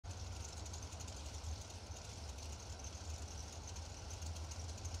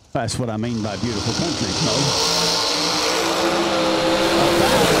That's what I mean by beautiful country, Mo.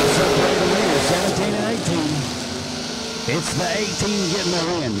 17 and 18. It's the 18 getting the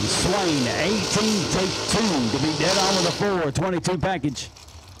win. Swain, 18, take 2 to be dead on with a 4, 22 package.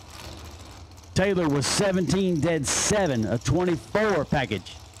 Taylor was 17, dead 7, a 24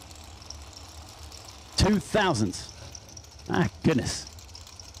 package. 2,000s. My goodness.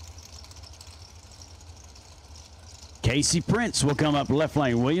 Casey Prince will come up left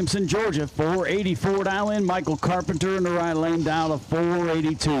lane. Williamson, Georgia, 484 dial in. Michael Carpenter in the right lane, dial to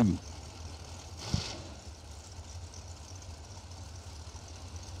 482.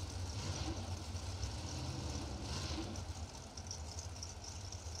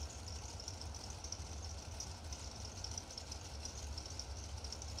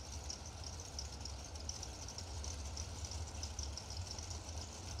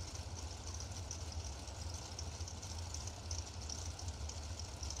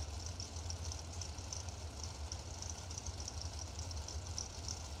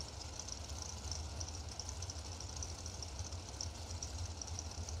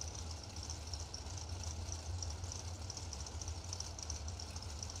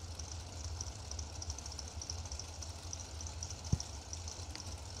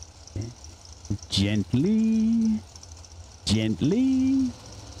 Gently, gently.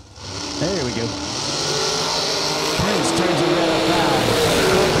 There we go. Prince turns it red at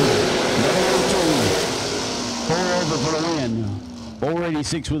 5. 4 over for the win.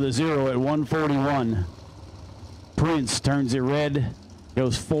 486 with a 0 at 141. Prince turns it red.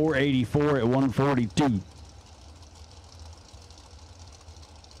 Goes 484 at 142.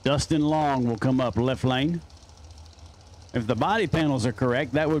 Dustin Long will come up left lane. If the body panels are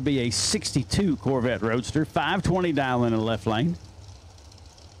correct, that would be a 62 Corvette Roadster, 520 dial in the left lane.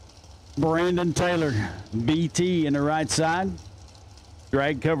 Brandon Taylor, BT in the right side,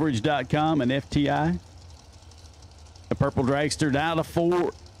 dragcoverage.com and FTI. The purple dragster dial to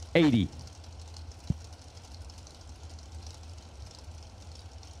 480.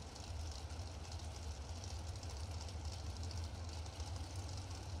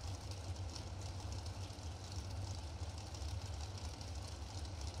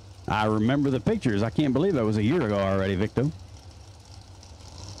 I remember the pictures. I can't believe that was a year ago already, Victor.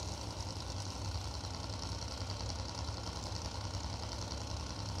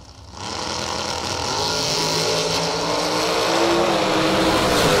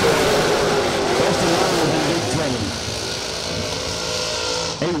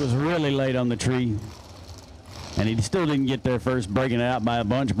 He was really late on the tree, and he still didn't get there first, breaking it out by a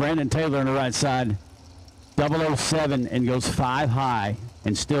bunch. Brandon Taylor on the right side, 007, and goes 5 high.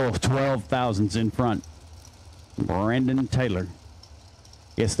 And still 12,000s in front. Brandon Taylor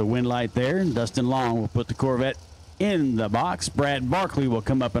gets the win light there. Dustin Long will put the Corvette in the box. Brad Barkley will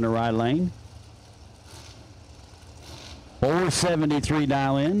come up in the right lane. 473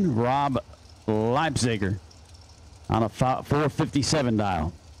 dial in. Rob Leipziger on a 457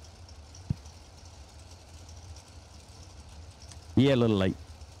 dial. Yeah, a little late.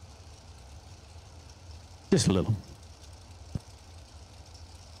 Just a little.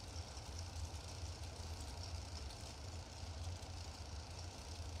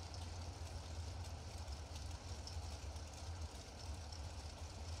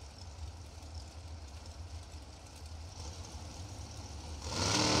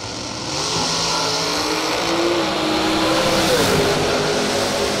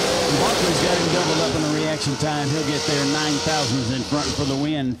 Time, he'll get there 9,000s in front for the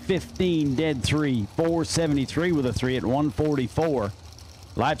win. 15 dead 3, 473 with a 3 at 144.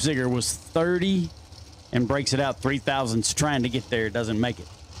 Leipziger was 30 and breaks it out 3,000s trying to get there, doesn't make it.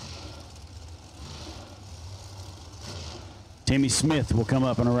 Timmy Smith will come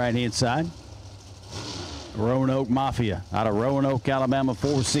up on the right hand side. Roanoke Mafia out of Roanoke, Alabama,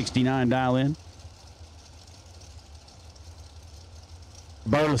 469 dial in.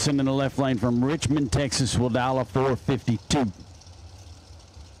 Burleson in the left lane from Richmond, Texas will dial a 452.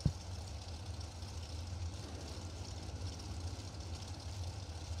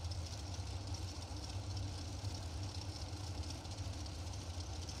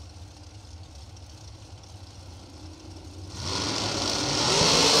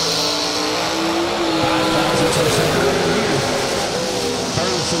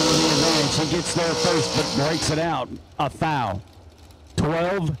 Burleson with the advantage. He gets there first, but breaks it out. A foul.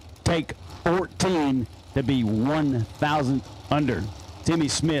 12, take 14 to be 1,000 under. Timmy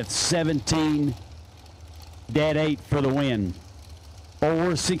Smith, 17, dead 8 for the win.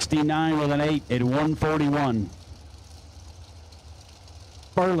 469 with an 8 at 141.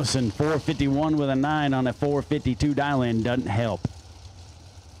 Burleson, 451 with a 9 on a 452 dial-in, doesn't help.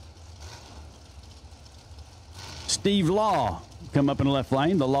 Steve Law come up in the left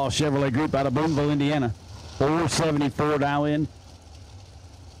lane. The Law Chevrolet Group out of Boonville, Indiana. 474 dial in.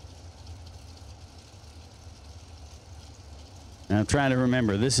 And I'm trying to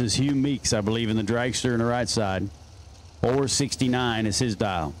remember. This is Hugh Meeks, I believe, in the dragster on the right side. 469 is his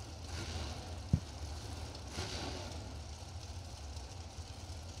dial.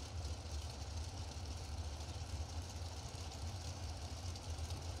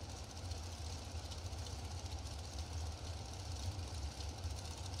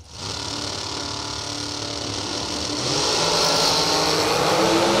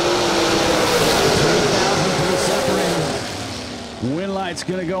 It's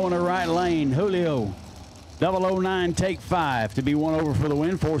going to go in the right lane. Julio, 009, take 5 to be one over for the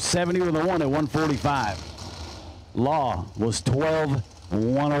win. 470 with a 1 at 145. Law was 12,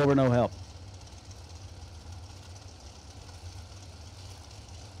 1 over, no help.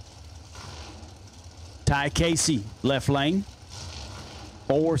 Ty Casey, left lane.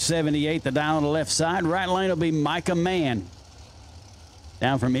 478, the dial on the left side. Right lane will be Micah Mann.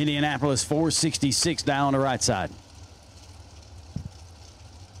 Down from Indianapolis, 466, dial on the right side.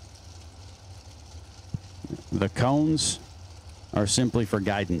 The cones are simply for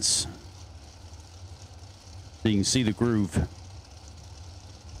guidance. So you can see the groove.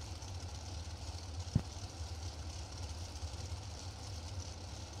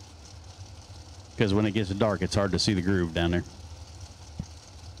 Because when it gets dark, it's hard to see the groove down there.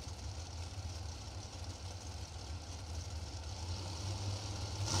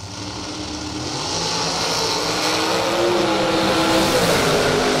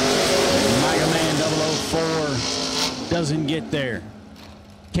 Doesn't get there.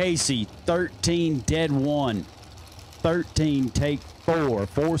 Casey, 13, dead 1. 13, take 4.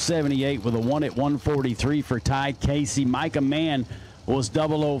 478 with a 1 at 143 for Ty Casey. Micah Mann was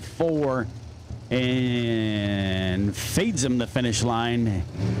 004 and feeds him the finish line.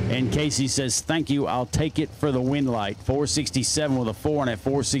 And Casey says, thank you, I'll take it for the win light. 467 with a 4 and at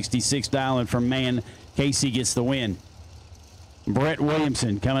 466 dialing from Mann. Casey gets the win. Brett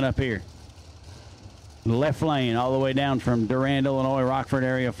Williamson coming up here. Left lane all the way down from Durand, Illinois, Rockford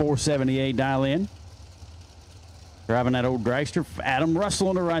area, 478 dial in. Driving that old dragster. Adam Russell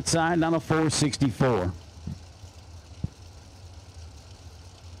on the right side, down to 464.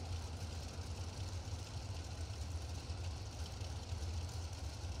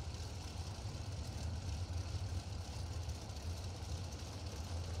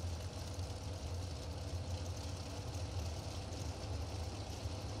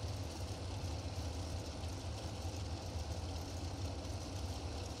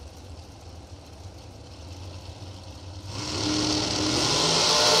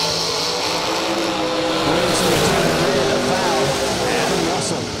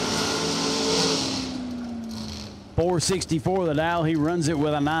 .464 the dial. He runs it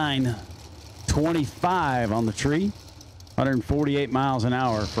with a 9.25 on the tree. 148 miles an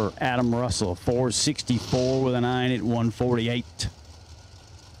hour for Adam Russell. 464 with a 9 at 148.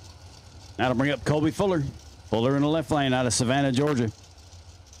 Now to bring up Colby Fuller. Fuller in the left lane out of Savannah, Georgia.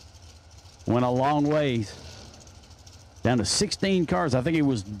 Went a long ways. Down to 16 cars. I think he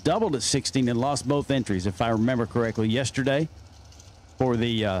was doubled at 16 and lost both entries, if I remember correctly, yesterday for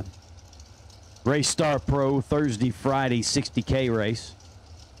the Race Star Pro Thursday, Friday 60K race.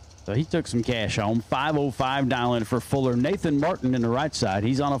 So he took some cash home. 505 dialing for Fuller. Nathan Martin in the right side.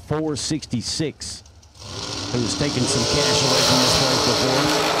 He's on a 466. Who's taken some cash away from this race before.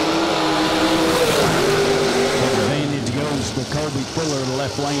 Advantage goes to Colby Fuller, the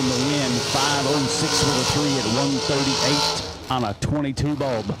left lane to win. 506 with a 3 at 138 on a 22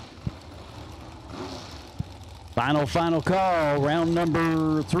 bulb. Final call, round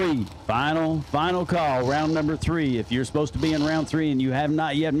number 3. Final call, round number 3. If you're supposed to be in round 3 and you have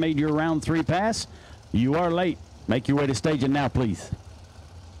not yet made your round 3 pass, you are late. Make your way to staging now, please.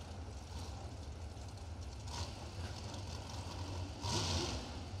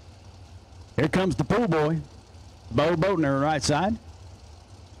 Here comes the pool boy, Bo Boatner, right side.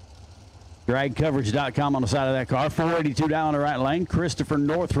 Dragcoverage.com on the side of that car. 482 down the right lane. Christopher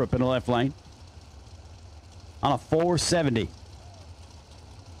Northrup in the left lane on a 470.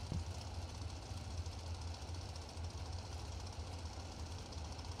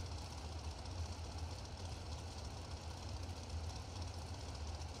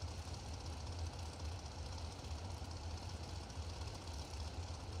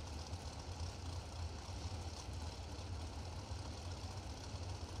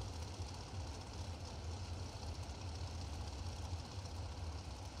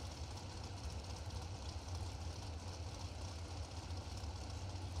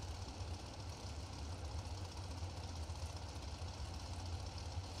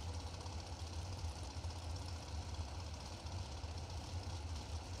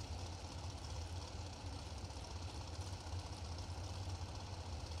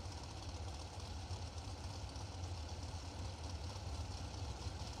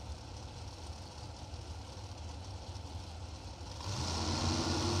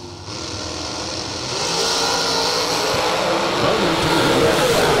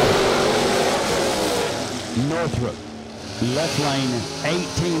 Northrop. Left lane,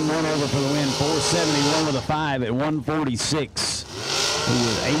 18, one over for the win. 471 with a 5 at 146. He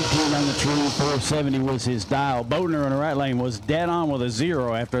was 18 on the tree. 470 was his dial. Bodner in the right lane was dead on with a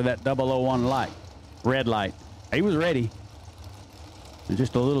 0 after that 001 light, red light. He was ready.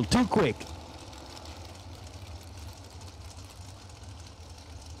 Just a little too quick.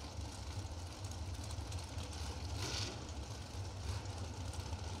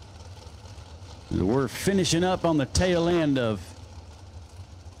 We're finishing up on the tail end of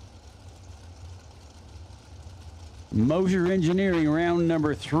Mosier Engineering round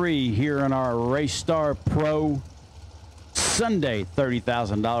number 3 here on our Race Star Pro Sunday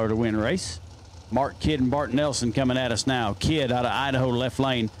 $30,000 to win race. Mark Kidd and Bart Nelson coming at us now. Kidd out of Idaho, left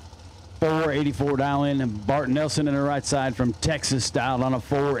lane, 484 dial in, and Bart Nelson in the right side from Texas, dialed on a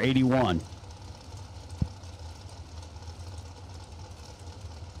 481.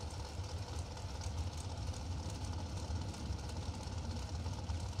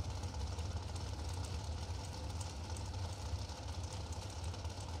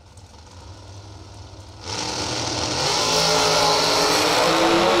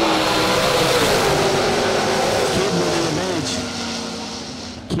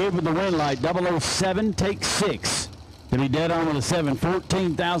 With the win light, 007, take 6. To be dead on with a 7,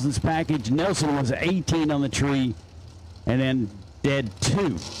 14 thousandths package. Nelson was 18 on the tree, and then dead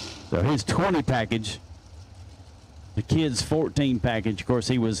 2. So his 20 package, the kid's 14 package. Of course,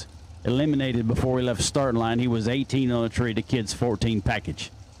 he was eliminated before he left start line. He was 18 on the tree, the kid's 14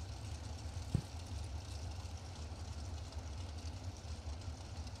 package.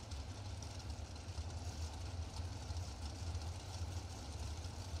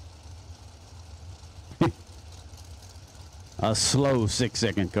 A slow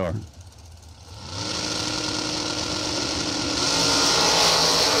 6-second car.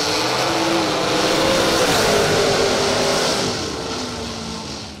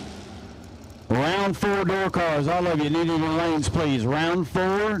 Round 4 door cars, all of you need you in the lanes, please. Round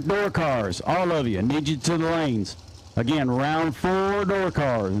 4 door cars, all of you need you to the lanes. Again, round 4 door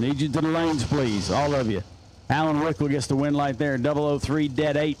cars, need you to the lanes, please, all of you. Alan Rickle gets the win light there. 003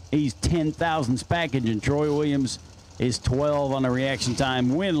 dead 8. He's 10 thousandths package, and Troy Williams is 12 on the reaction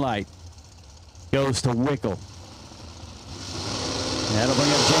time. Win light goes to Wickle. That'll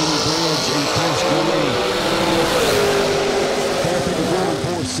bring up Jamie Bridge and Chris Goulet.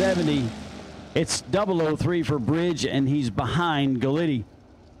 454 470. It's 003 for Bridge, and he's behind Goulet.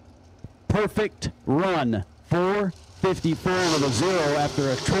 Perfect run. 454 with a 0 after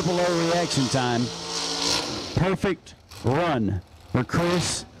a 000 reaction time. Perfect run for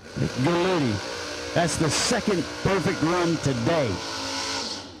Chris Goulet. That's the second perfect run today.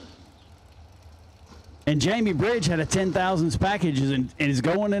 And Jamie Bridge had a 10 thousandths package and is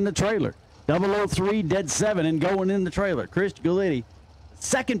going in the trailer. 003 dead 7 and going in the trailer. Chris Goulet,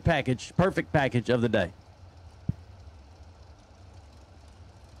 second package, perfect package of the day.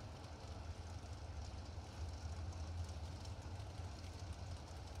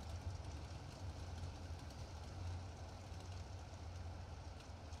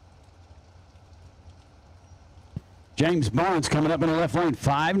 James Barnes coming up in the left lane,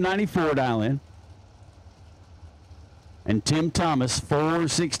 594 dial in. And Tim Thomas,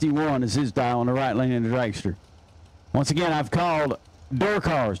 461 is his dial in the right lane in the dragster. Once again, I've called door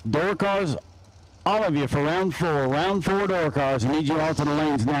cars. Door cars, all of you for round 4. Round 4 door cars. I need you all to the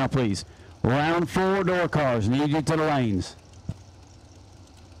lanes now, please. Round 4 door cars. I need you to the lanes.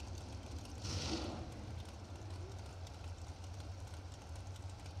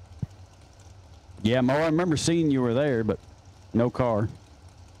 Yeah, Mo, I remember seeing you were there, but no car.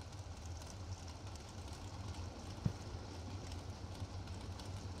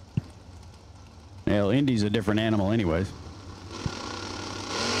 Well, Indy's a different animal anyways.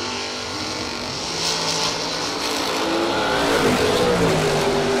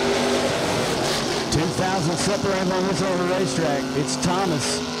 $2,000 separated on this over racetrack. It's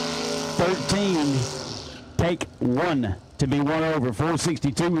Thomas, 13, take 1. To be 1 over.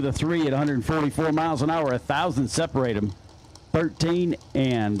 462 with a 3 at 144 miles an hour. 1,000 separate them. 13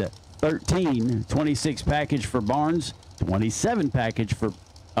 and 13. 26 package for Barnes. 27 package for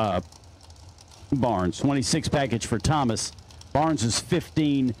Barnes. 26 package for Thomas. Barnes is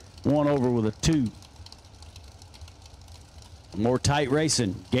 15. 1 over with a 2. More tight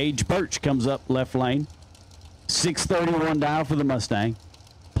racing. Gage Birch comes up left lane. 631 dial for the Mustang.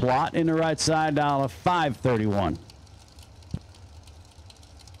 Plot in the right side dial of 531.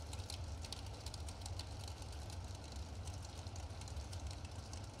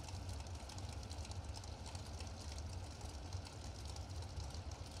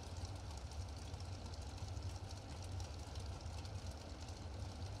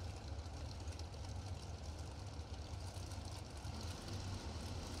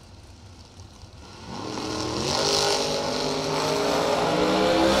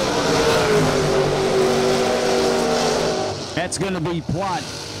 That's going to be Plot.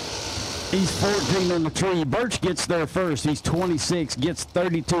 He's 14 on the tree. Birch gets there first. He's 26, gets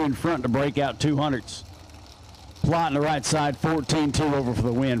 32 in front to break out 200s. Plot on the right side, 14-2 over for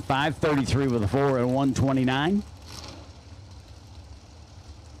the win. 533 with a 4 and 129.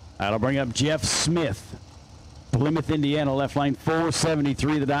 That'll bring up Jeff Smith. Plymouth, Indiana, left lane,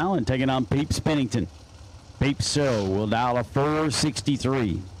 473 the dial, and taking on Peeps Pennington. Peeps So will dial a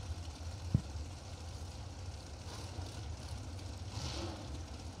 463.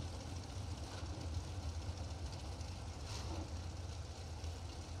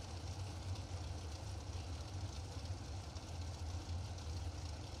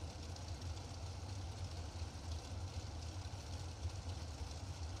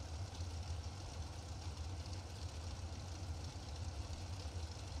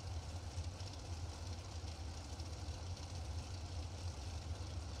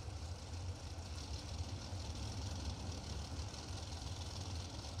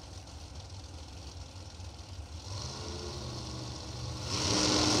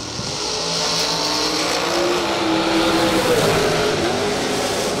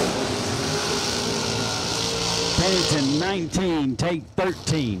 Pennington 19, take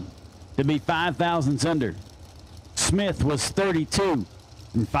 13 to be 5 thousandths under. Smith was 32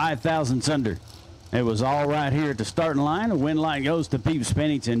 and 5 thousandths under. It was all right here at the starting line. The win line goes to Peeps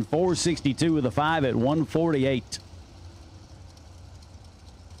Pennington, 462 with a 5 at 148.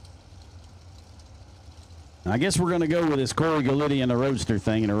 I guess we're going to go with this Corey Galitti and the Roadster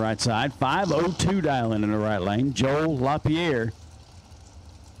thing in the right side. 502 dialing in the right lane. Joel LaPierre.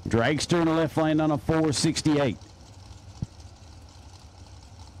 Dragster in the left lane on a 468.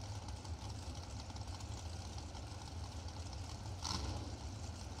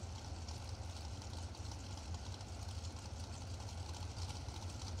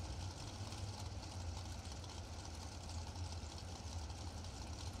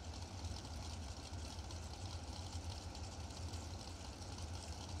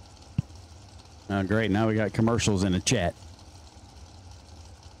 Oh, great. Now we got commercials in the chat.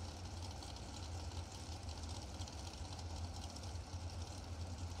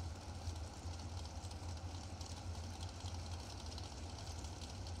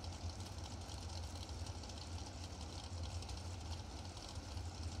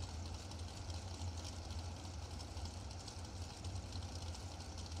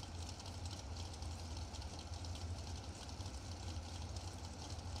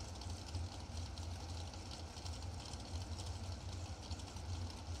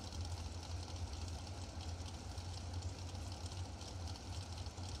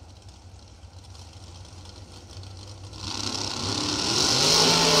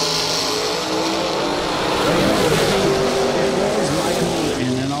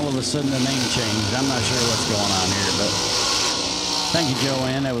 Sudden the name changed. I'm not sure what's going on here, but thank you,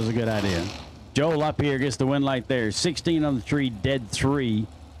 Joanne. That was a good idea. Joel LaPierre gets the win light there. 16 on the tree, dead 3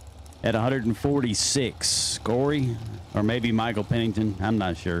 at 146. Corey, or maybe Michael Pennington, I'm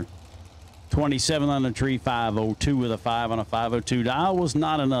not sure. 27 on the tree, 502 with a 5 on a 502 dial was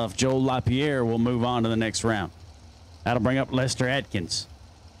not enough. Joel LaPierre will move on to the next round. That'll bring up Lester Atkins.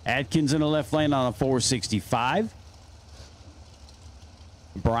 Atkins in the left lane on a 465.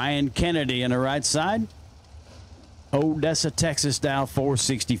 Brian Kennedy in the right side. Odessa, Texas, dial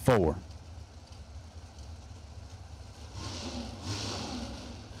 464.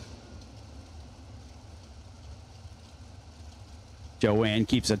 Joanne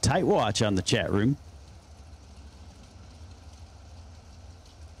keeps a tight watch on the chat room.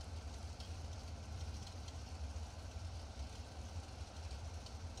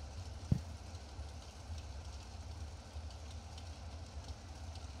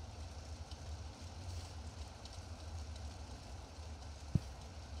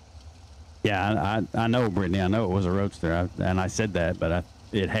 Yeah, I know, Brittany. I know it was a Roadster, and I said that, but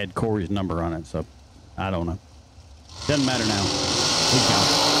it had Corey's number on it, so I don't know. Doesn't matter now. Keep going.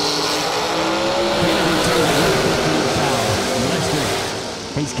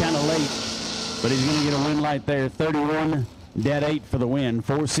 Lester, he's kind of late, but he's going to get a win light there. 31, dead 8 for the win.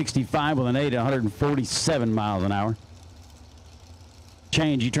 465 with an 8 at 147 miles an hour.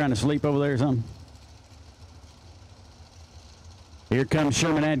 Change, you trying to sleep over there or something? Here comes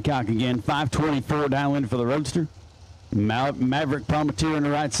Sherman Adcock again. 524 dial in for the Roadster. Maverick Palmatier on the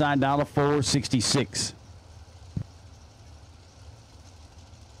right side, dial 466.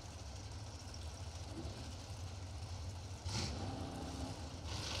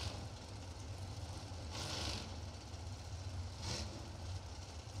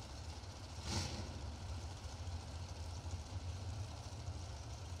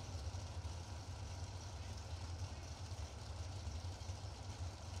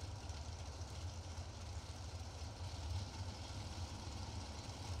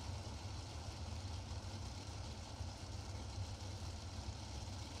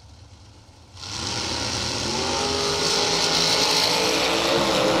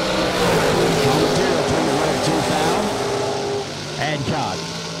 Adcock.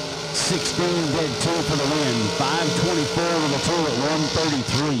 16 dead 2 for the win. 524 with a 2 at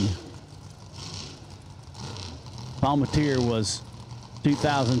 133. Palmatier was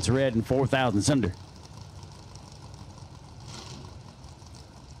 2,000s red and 4,000s under.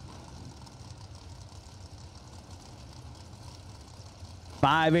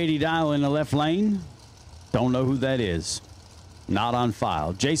 .580 dial in the left lane. Don't know who that is. Not on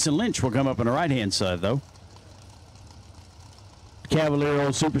file. Jason Lynch will come up on the right-hand side, though. Cavalier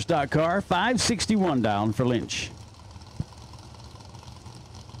Old Superstock car. 561 down for Lynch.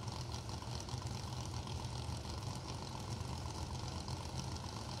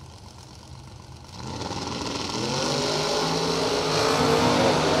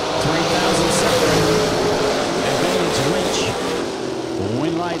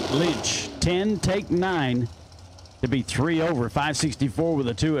 Lynch, 10, take 9 to be 3 over. 564 with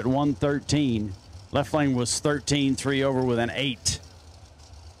a 2 at 113. Left lane was 13, 3 over with an 8.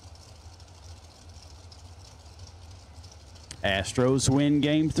 Astros win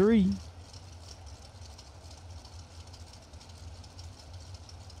game 3.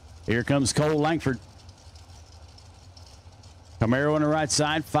 Here comes Cole Langford. Camaro on the right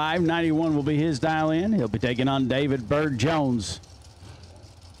side. 591 will be his dial in. He'll be taking on David Bird Jones.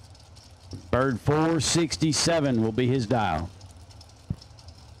 Bird 467 will be his dial.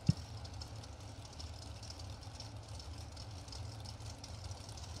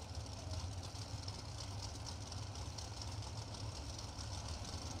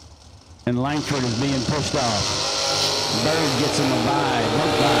 And Langford is being pushed off. Bird gets him a bye.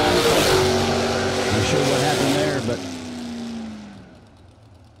 Not bye. Not sure what happened there, but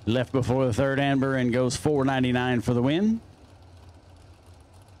left before the third amber and goes 499 for the win.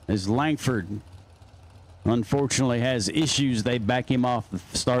 As Langford unfortunately has issues, they back him off the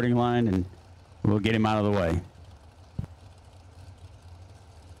starting line, and we'll get him out of the way.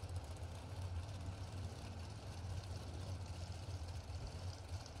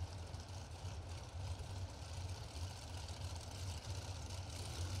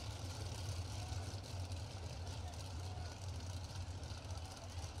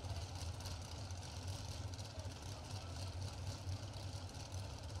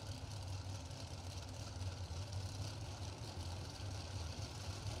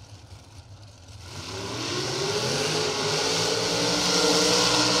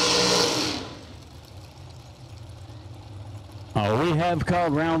 We have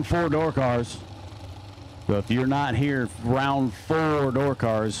called round 4 door cars. So if you're not here round 4 door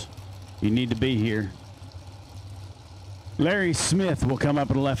cars, you need to be here. Larry Smith will come up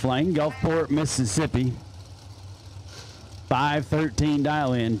in the left lane. Gulfport, Mississippi. 513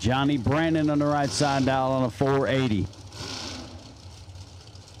 dial in. Johnny Brandon on the right side dial on a 480.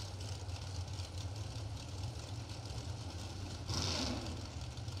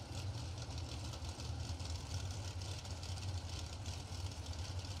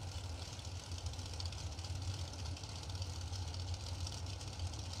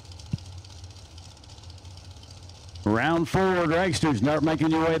 Round 4 dragsters, start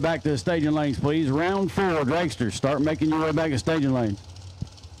making your way back to the staging lanes, please. Round 4 dragsters, start making your way back to staging lanes.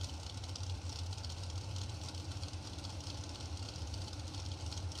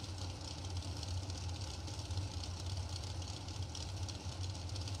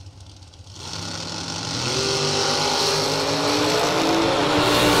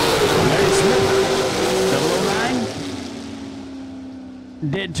 Larry Smith,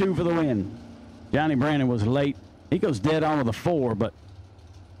 009. Dead 2 for the win. Johnny Brandon was late. He goes dead on with a 4, but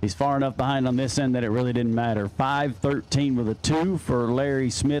he's far enough behind on this end that it really didn't matter. 513 with a 2 for Larry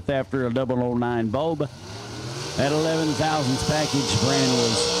Smith after a 009 bulb. At 11 thousandths package, Brandon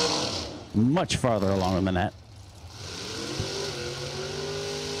was much farther along than that.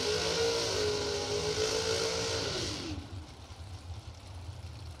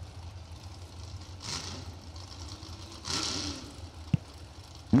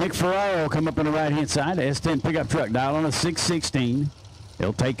 Nick Ferraro will come up on the right-hand side. S10 pickup truck dial on a 616.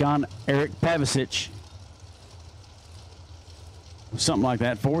 He'll take on Eric Pavicic. Something like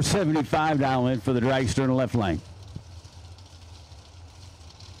that. 475 dial in for the dragster in the left lane.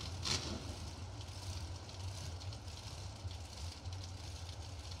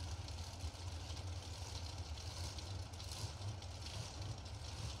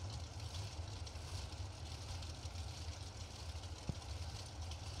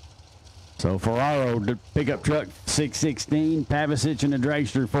 So Ferraro, the pickup truck, 616. Pavicic and the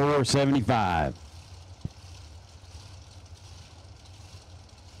dragster, 475.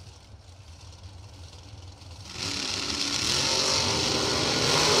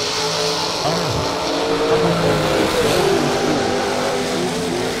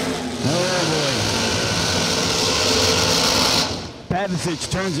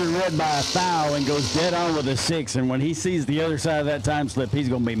 Levitich turns it red by a foul and goes dead on with a 6. And when he sees the other side of that time slip, he's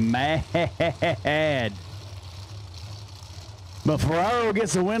going to be mad. But Ferraro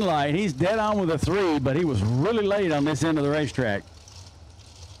gets the win light. He's dead on with a 3, but he was really late on this end of the racetrack.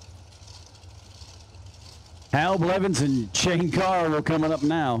 Hal Blevins and Shane Carr will coming up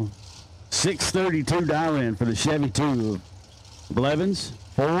now. 632 dial in for the Chevy 2. Blevins,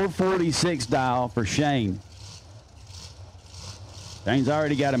 446 dial for Shane. Shane's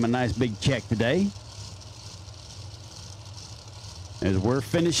already got him a nice big check today. As we're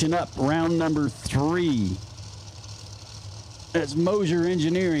finishing up round number 3. That's Mosier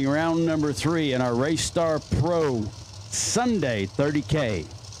Engineering, round number 3 in our Race Star Pro Sunday 30K.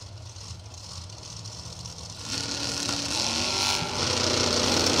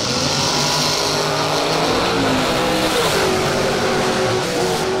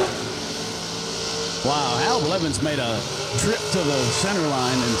 Wow, Hal Blevins made a trip to the center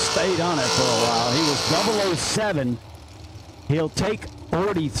line and stayed on it for a while. He was 007. He'll take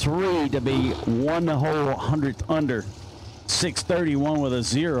 43 to be 1 whole hundredth under. 631 with a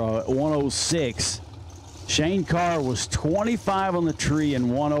 0 at 106. Shane Carr was 25 on the tree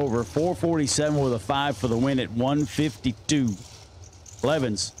and 1 over. 447 with a 5 for the win at 152.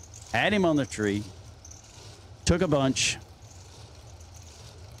 Blevins had him on the tree, took a bunch,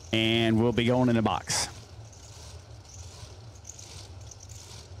 and we'll be going in the box.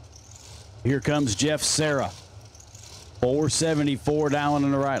 Here comes Jeff Serra. 474 down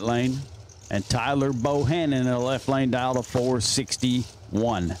in the right lane. And Tyler Bohannon in the left lane dial to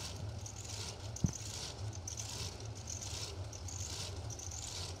 461.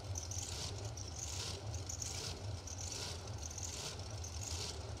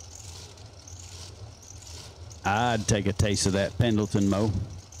 I'd take a taste of that Pendleton, Mo.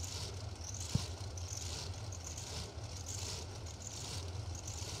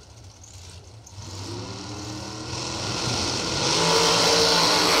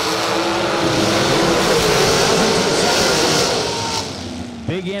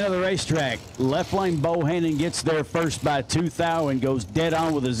 Big end of the racetrack. Left lane Bohannon gets there first by 2 thou and goes dead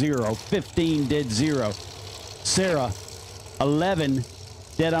on with a 0. 15 dead 0. Sarah, 11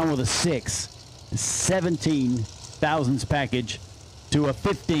 dead on with a 6. 17 thousandths package to a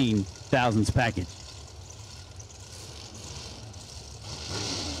 15 thousandths package.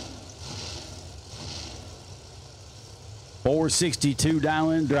 .462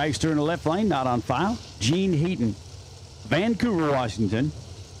 dial-in, dragster in the left lane, not on file. Gene Heaton, Vancouver, Washington.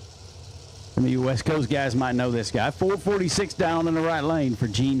 Some of you West Coast guys might know this guy. 446 down in the right lane for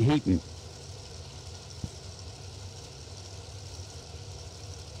Gene Heaton.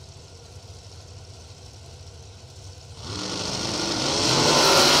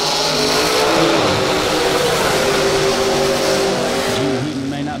 Gene Heaton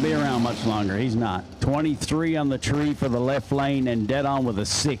may not be around much longer. He's not. 23 on the tree for the left lane and dead on with a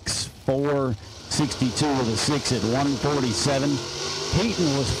 6. 462 with a 6 at 147.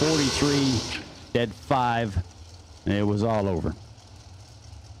 Heaton was 43, dead 5, and it was all over.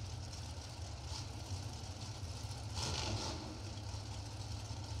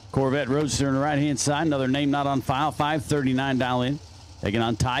 Corvette Roadster on the right-hand side, another name not on file, 539 dial in. Taking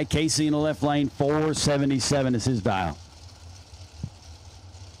on Ty Casey in the left lane, 477 is his dial.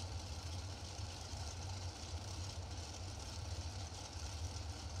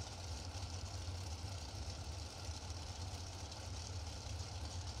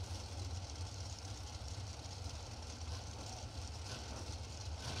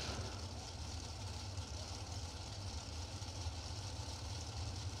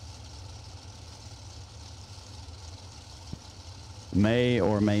 May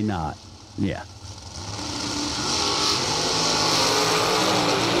or may not. Yeah.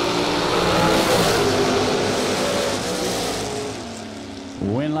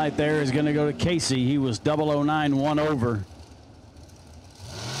 Win light there is going to go to Casey. He was 009, 1 over.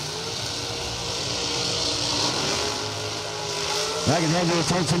 If I can have your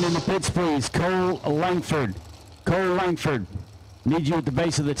attention in the pits, please. Cole Langford. Cole Langford. Need you at the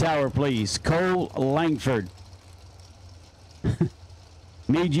base of the tower, please. Cole Langford.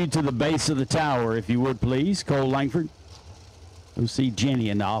 Need you to the base of the tower, if you would, please. Cole Langford. Go see Jenny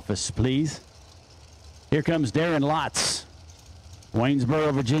in the office, please. Here comes Darren Lotz,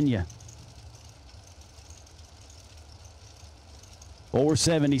 Waynesboro, Virginia.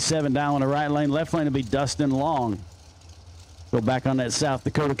 477 down in the right lane. Left lane will be Dustin Long. Go back on that South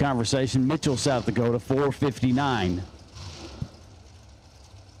Dakota conversation. Mitchell, South Dakota, 459.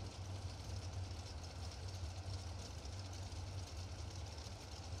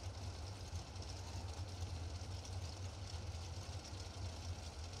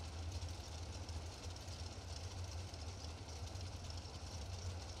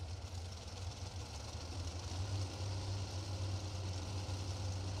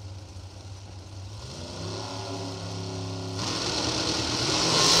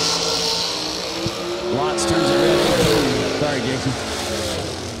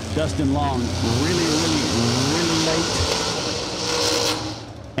 Nelson. Dustin Long, really late.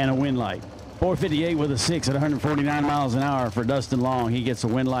 And a wind light. 458 with a 6 at 149 miles an hour for Dustin Long. He gets a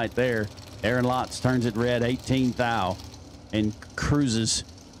wind light there. Aaron Lotz turns it red, 18 thou, and cruises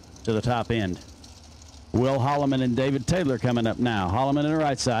to the top end. Will Holloman and David Taylor coming up now. Holloman in the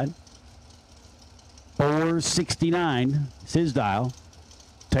right side. 469 is his dial.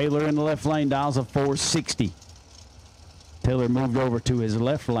 Taylor in the left lane dials a 460. Taylor moved over to his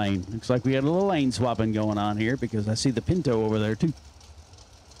left lane. Looks like we had a little lane swapping going on here because I see the Pinto over there too.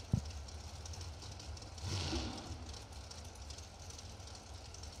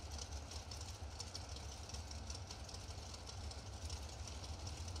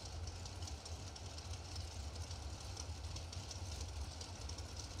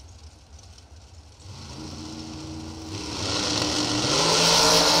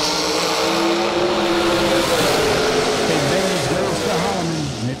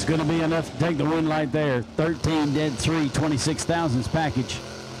 Going to be enough to take the wind light there. 13 dead 3, 26 thousandths package.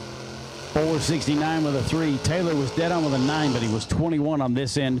 469 with a 3. Taylor was dead on with a 9, but he was 21 on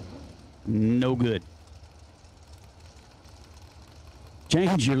this end. No good.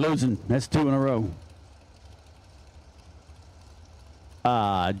 Change, you're losing. That's 2 in a row.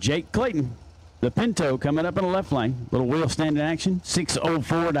 Jake Clayton, the Pinto, coming up in the left lane. Little wheel stand in action.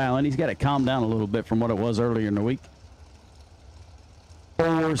 604 dialing. He's got it calmed down a little bit from what it was earlier in the week.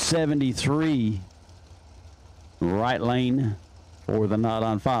 473 right lane for the not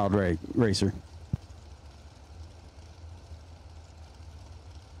on filed racer.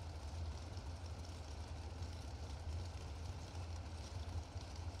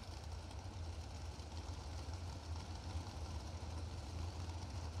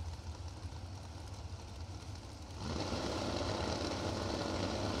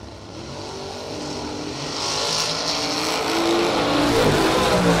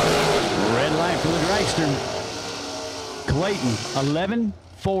 Clayton, 11,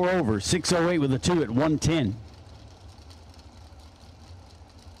 4 over, 608 with a 2 at 110.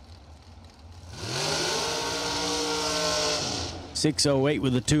 .608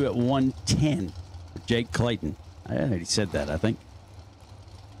 with a 2 at 110 for Jake Clayton. I already said that, I think.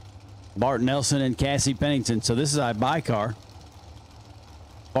 Bart Nelson and Cassie Pennington. So this is a buy car.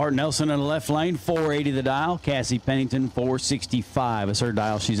 Bart Nelson in the left lane, 480 the dial. Cassie Pennington, 465 is her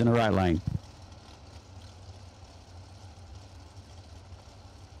dial. She's in the right lane.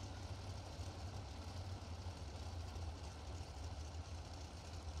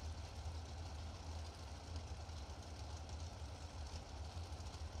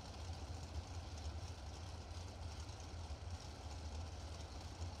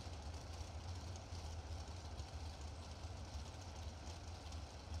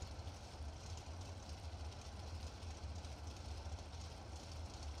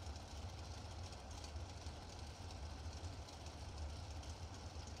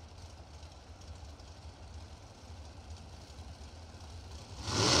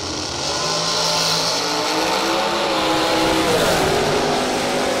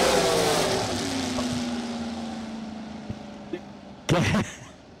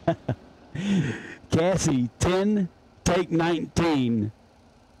 Cassie, 10, take 19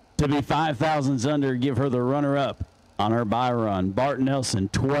 to be 5 thousandths under, give her the runner-up on her buy run. Bart Nelson,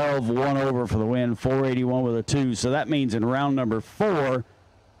 12, 1 over for the win, 481 with a 2. So that means in round number 4,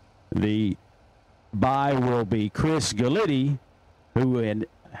 the buy will be Chris Galitti, who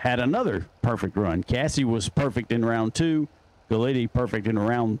had another perfect run. Cassie was perfect in round 2. Galitti perfect in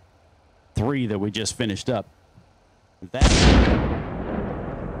round 3 that we just finished up.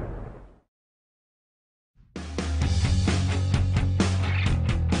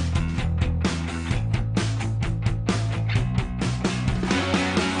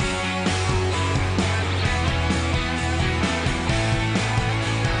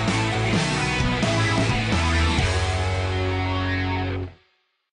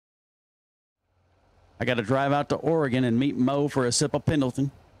 I got to drive out to Oregon and meet Mo for a sip of Pendleton,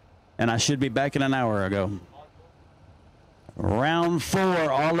 and I should be back in an hour ago. Round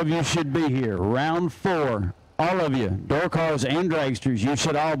 4, all of you should be here. Round 4, all of you, door cars and dragsters, you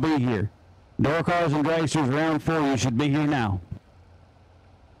should all be here. Door cars and dragsters, round 4, you should be here now.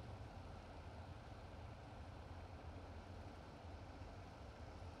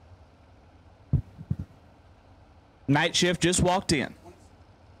 Night shift just walked in.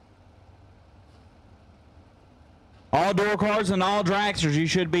 All door cars and all dragsters, you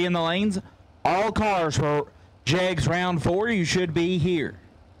should be in the lanes. All cars for Jegs round 4, you should be here.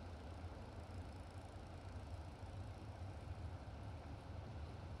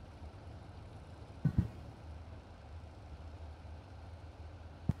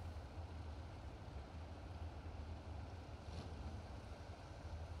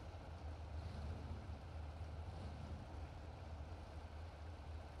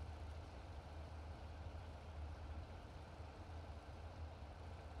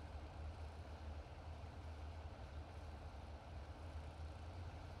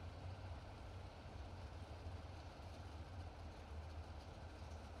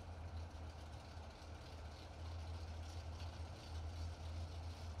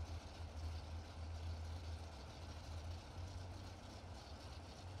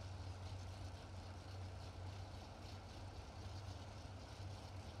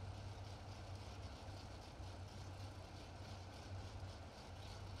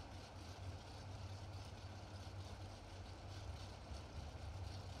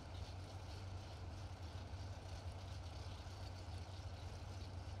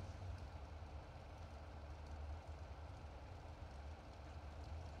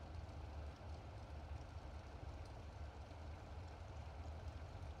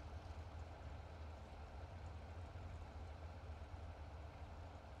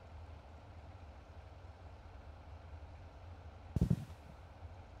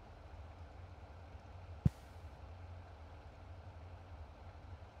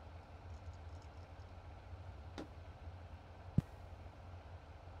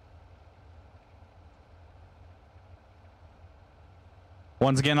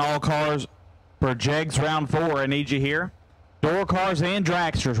 Once again, all cars for Jegs round 4. I need you here. Door cars and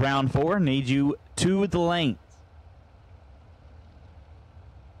dragsters round 4. Need you to the lanes.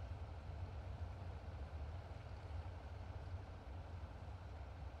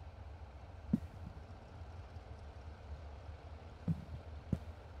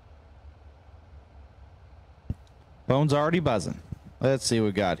 Phone's already buzzing. Let's see what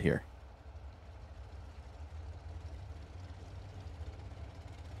we got here.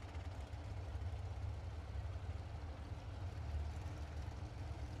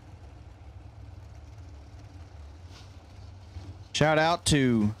 Shout out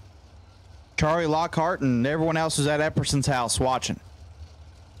to Charlie Lockhart and everyone else who's at Epperson's house watching.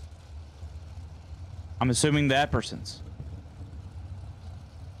 I'm assuming the Eppersons.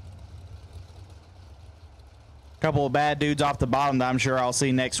 Couple of bad dudes off the bottom that I'm sure I'll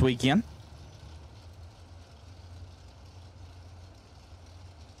see next weekend.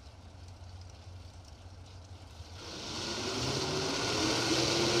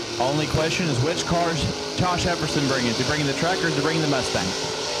 Only question is which cars Josh Epperson bringing? Is he bringing the truck or is he bringing the Mustang?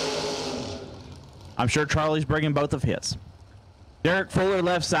 I'm sure Charlie's bringing both of his. Derek Fuller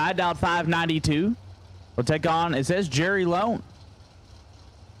left side, down 592. We'll take on, it says Jerry Lone.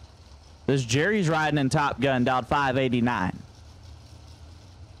 This Jerry's riding in Top Gun, down 589.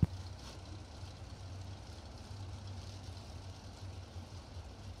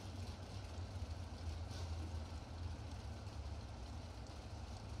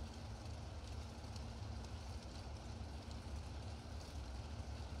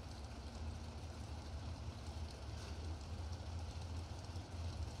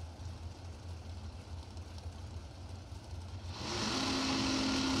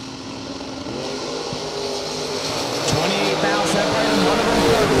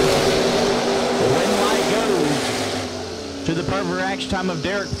 To the perfect action time of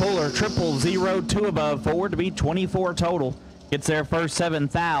Derek Fuller, 000 2 above, forward to be 24 total. Gets there first 7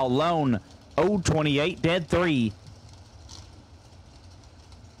 thou. Lone 028, dead 3.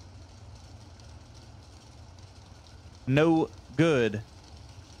 No good.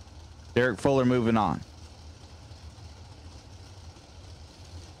 Derek Fuller moving on.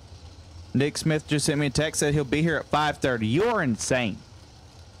 Nick Smith just sent me a text, said he'll be here at 5:30. You're insane.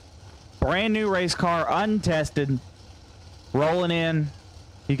 Brand new race car, untested. Rolling in,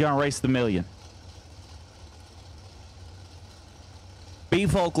 he's gonna race the million. B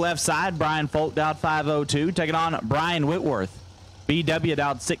Folk left side, Brian Folk down 502, taking on Brian Whitworth. BW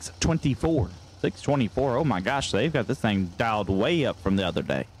down 624. 624, oh my gosh, they've got this thing dialed way up from the other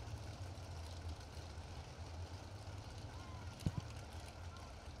day.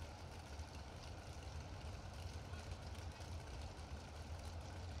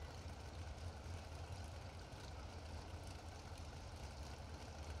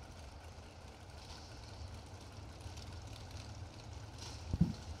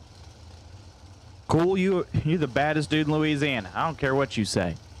 Cool, you're the baddest dude in Louisiana. I don't care what you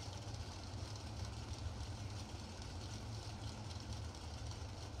say.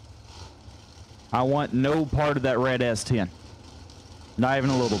 I want no part of that red S10. Not even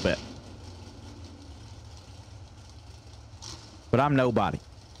a little bit. But I'm nobody.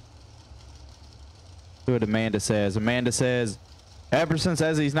 See what Amanda says. Amanda says, Epperson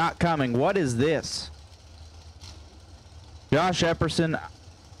says he's not coming. What is this? Josh Epperson...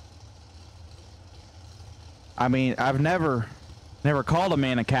 I mean, I've never called a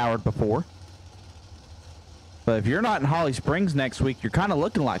man a coward before. But if you're not in Holly Springs next week, you're kind of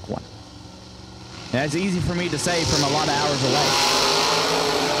looking like one. And that's easy for me to say from a lot of hours away.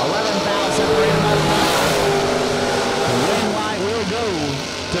 11 thou separated by the win light will go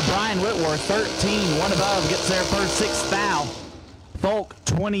to Brian Whitworth. 13, one above, gets there first 6 thou. Folk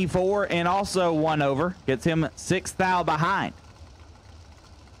 24 and also one over, gets him 6 thou behind.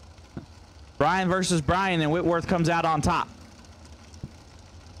 Brian versus Brian, and Whitworth comes out on top.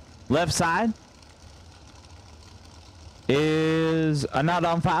 Left side is a not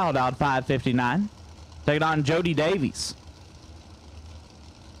on file down 559. Taking on Jody Davies.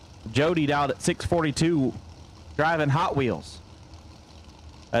 Jody down at 642, driving Hot Wheels.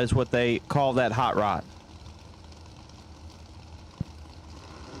 That is what they call that hot rod.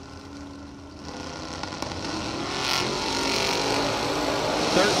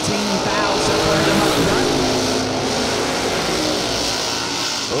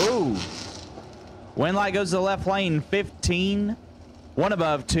 Oh, win light goes to the left lane. 15, one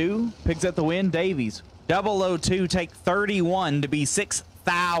above 2, picks up the win. Davies 002 take 31 to be 6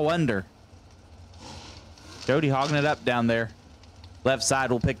 thou under. Jody hogging it up down there. Left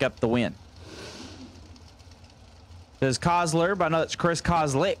side will pick up the win. There's Kozler, but I know it's Chris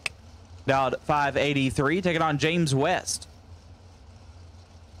Kozlick. Dialed 583, taking on James West.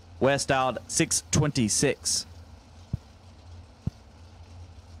 West dialed 626.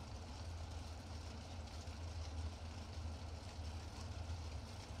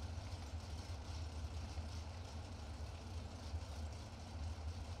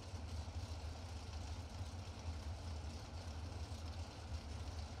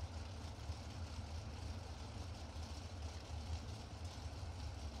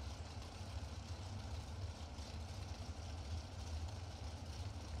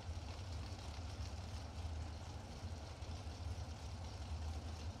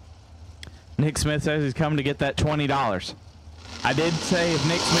 Nick Smith says he's coming to get that $20. I did say if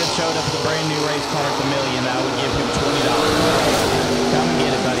Nick Smith showed up with a brand new race car at the Million, I would give him $20. Come and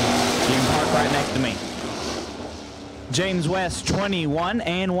get it, buddy. You can park right next to me. James West, 21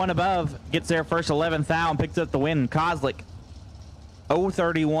 and one above, gets their first 11th thou and picks up the win. Kozlick,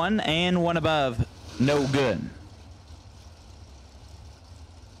 031 and one above, no good.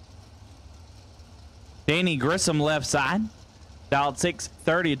 Danny Grissom left side. Dialed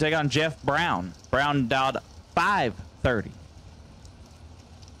 630 to take on Jeff Brown. Brown dialed 530.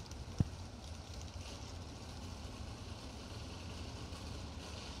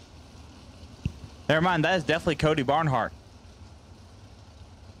 Never mind, that is definitely Cody Barnhart.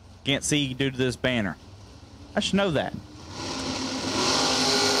 Can't see due to this banner. I should know that. He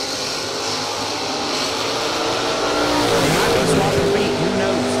might be swapping feet, who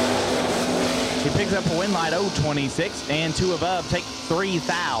knows? He picks up a win light 026 and two above. Take 3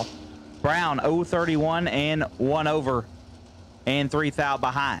 thou. Brown 031 and 1 over and 3 thou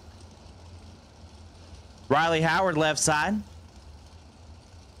behind. Riley Howard left side.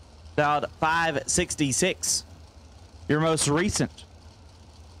 Dialed 566. Your most recent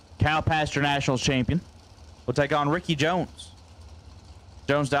Cow Pasture Nationals champion will take on Ricky Jones.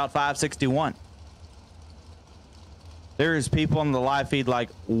 Jones dialed 561. There's people on the live feed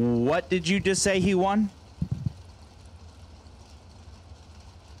like, what did you just say he won?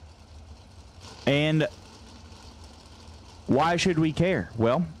 And why should we care?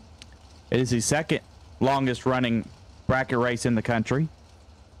 Well, it is the second longest running bracket race in the country.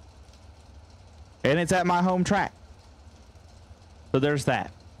 And it's at my home track. So there's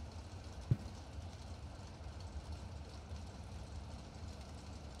that.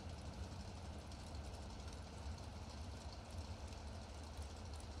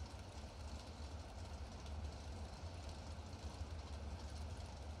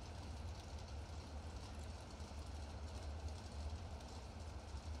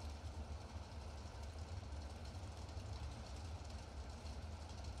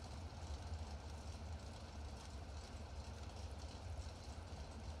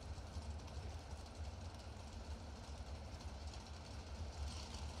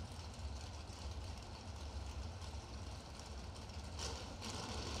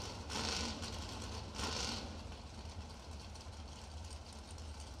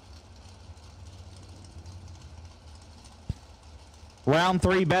 Round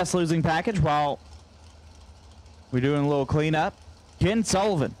 3 best losing package while we're doing a little cleanup. Ken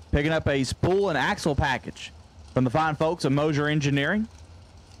Sullivan picking up a spool and axle package from the fine folks at Mosier Engineering.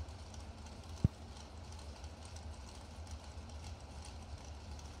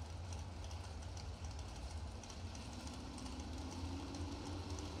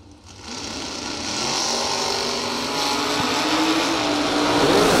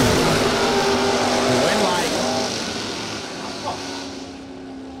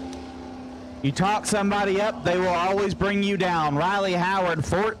 You talk somebody up, they will always bring you down. Riley Howard,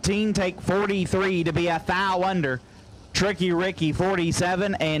 14, take 43 to be a thou under. Tricky Ricky,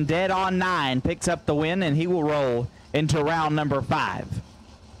 47, and dead on 9 picks up the win, and he will roll into round number 5.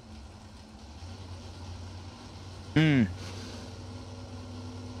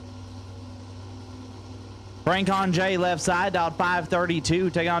 Frank Anjay left side, dialed 532,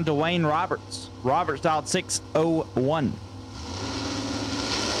 take on Dwayne Roberts. Roberts dialed 601.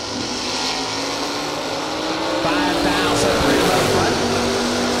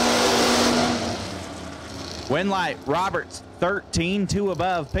 5,000. Win light, Roberts 13, 2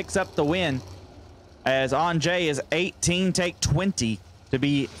 above, picks up the win. As Anjay is 18, take 20 to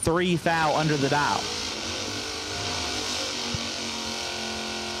be 3 thou under the dial.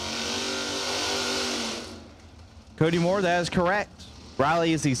 Cody Moore, that is correct.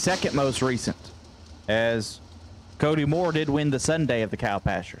 Riley is the second most recent, as Cody Moore did win the Sunday of the Cow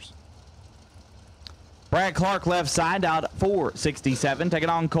Pastures. Brad Clark left side out at 467, taking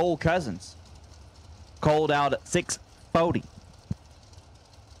on Cole Cousins. Cole out at 640.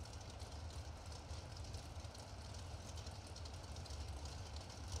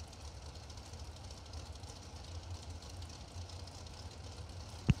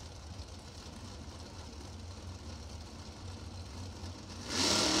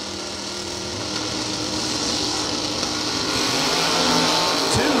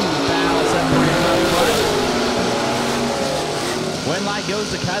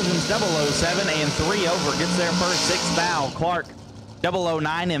 goes to Cousins, 007 and 3 over. Gets their first 6th foul. Clark,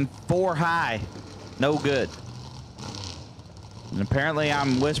 009 and 4 high. No good. And apparently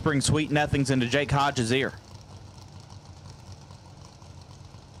I'm whispering sweet nothings into Jake Hodges' ear.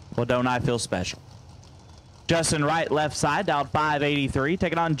 Well, don't I feel special? Justin Wright, left side, dialed 583,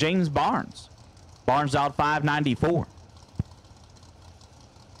 taking on James Barnes. Barnes dialed 594.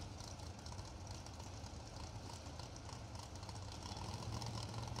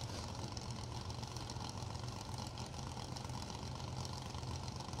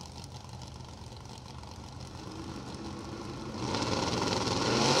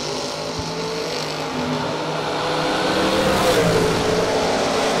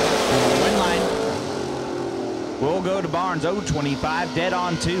 Barnes 0-25, dead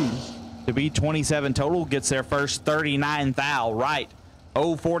on 2 to be 27 total. Gets their first 39 thou. Right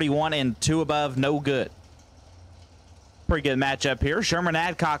 0-41 and 2 above, no good. Pretty good matchup here. Sherman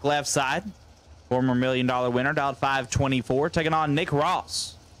Adcock, left side, former $1 million winner, dialed 524, taking on Nick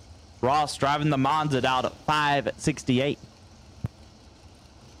Ross. Ross driving the Monza, dialed at 568.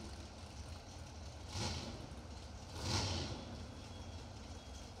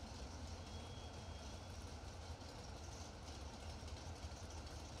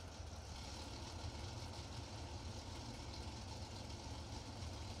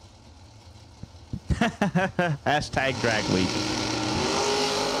 Hashtag drag week.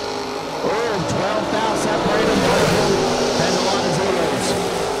 Oh, 12 foul separated. Has a lot of zeros.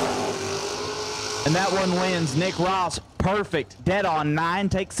 And that one wins. Nick Ross, perfect. Dead on 9.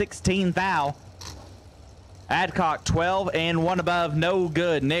 Take 16 thou. Adcock, 12 and 1 above. No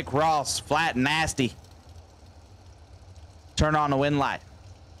good. Nick Ross, flat and nasty. Turn on the win light.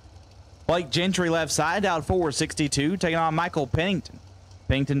 Blake Gentry, left side, dialed 462. Taking on Michael Pennington.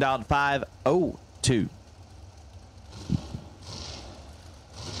 Pennington dialed 502.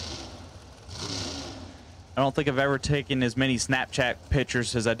 I don't think I've ever taken as many Snapchat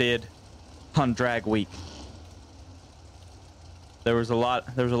pictures as I did on drag week. There was a lot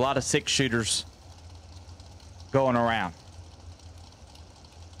of 6-shooters going around.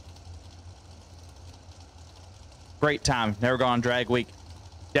 Great time. Never gone on drag week.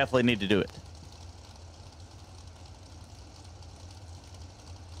 Definitely need to do it.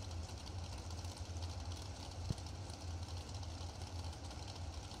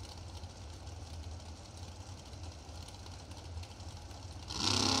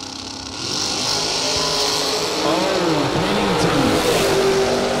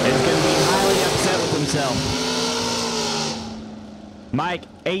 Mike,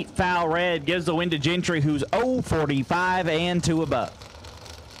 8 foul red, gives the win to Gentry, who's 0-45 and 2 above.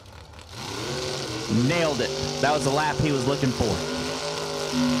 Nailed it. That was the lap he was looking for.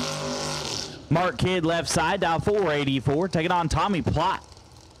 Mark Kidd, left side, dial 484, taking on Tommy Plott.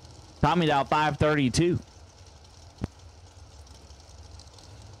 Tommy dial 532.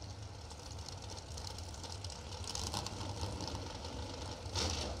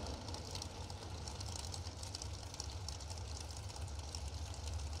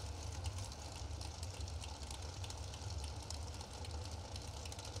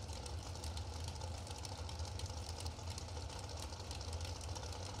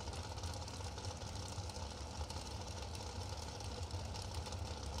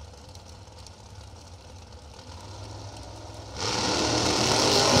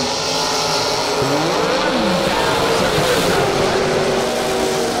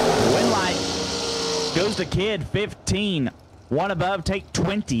 The Kid, 15, 1 above, take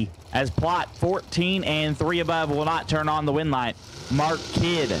 20, as Plott, 14 and 3 above, will not turn on the win light. Mark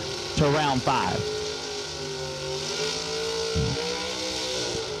Kidd to round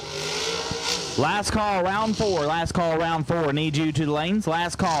 5. Last call, round 4. Last call, round 4. Need you to the lanes.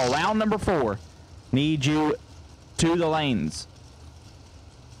 Last call, round number 4. Need you to the lanes.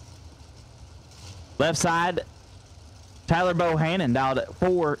 Left side, Tyler Bohannon, dialed at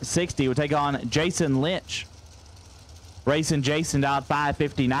 460, will take on Jason Lynch. Racing Jason, dialed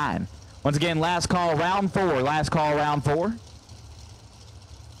 559. Once again, last call, round 4. Last call, round 4. If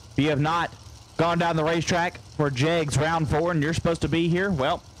you have not gone down the racetrack for JEGS round 4 and you're supposed to be here,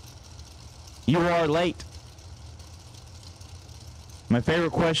 well, you are late. My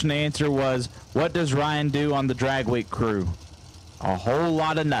favorite question to answer was, what does Ryan do on the drag week crew? A whole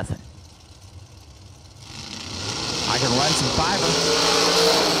lot of nothing. I can run some fiber.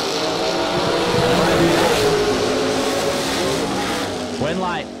 Win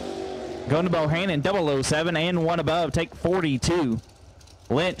light. Going to Bohannon, 007 and 1 above. Take 42.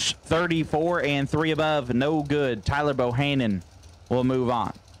 Lynch, 34 and 3 above. No good. Tyler Bohannon will move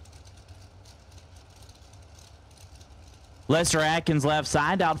on. Lester Atkins left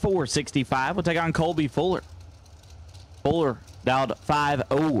side, out 465. We'll take on Colby Fuller. Fuller dialed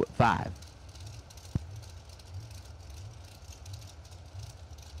 505.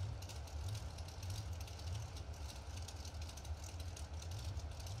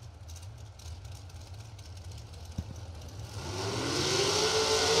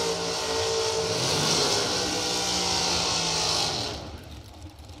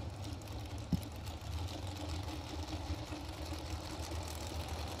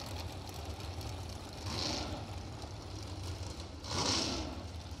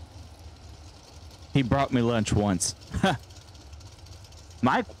 He brought me lunch once.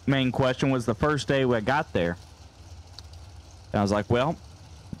 My main question was the first day we got there. And I was like, well,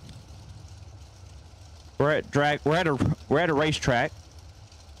 we're at a racetrack.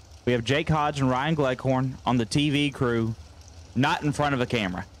 We have Jake Hodge and Ryan Gleckhorn on the TV crew, not in front of a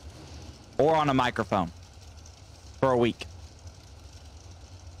camera or on a microphone for a week.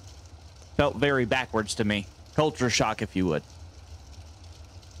 Felt very backwards to me. Culture shock, if you would.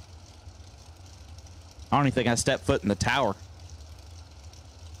 I don't even think I stepped foot in the tower.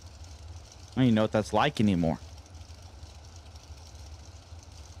 I don't even know what that's like anymore.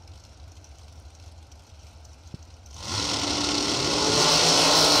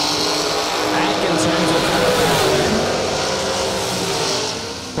 Atkins turns it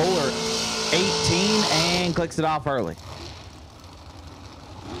Fuller 18 and clicks it off early.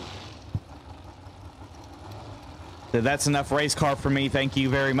 So that's enough race car for me. Thank you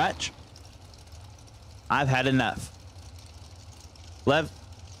very much. I've had enough. Lev.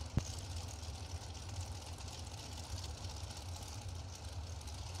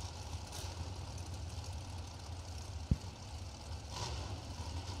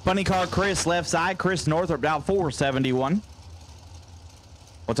 Funny car Chris left side. Chris Northrup down 471.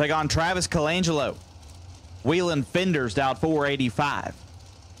 We'll take on Travis Colangelo. Wheeling Fenders down 485.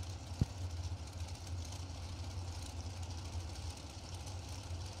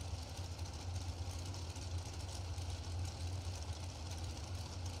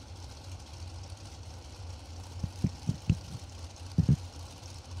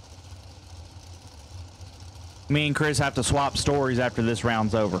 Me and Chris have to swap stories after this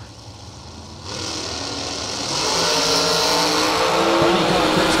round's over. Funny car,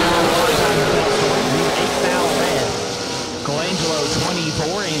 Chris now 8 thou red. Colangelo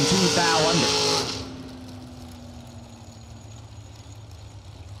 24 and 2 thou under.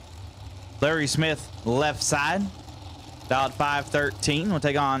 Larry Smith left side. Dialed 513. We'll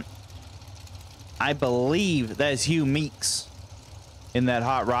take on, I believe that is Hugh Meeks in that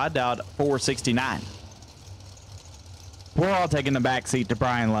hot rod. Dialed 469. We're all taking the back seat to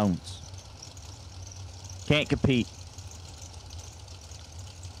Brian Loans. Can't compete.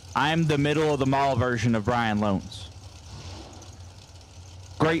 I'm the middle of the mall version of Brian Loans.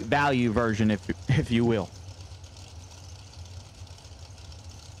 Great value version, if you will.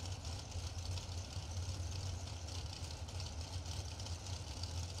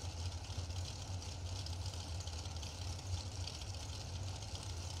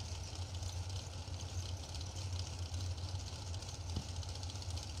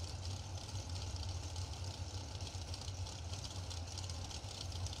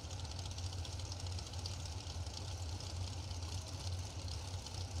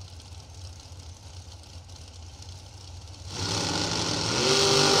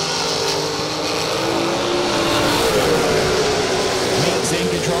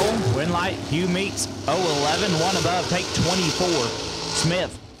 Hugh Meeks 011, one above, take 24.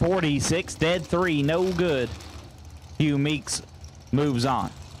 Smith 46, dead 3, no good. Hugh Meeks moves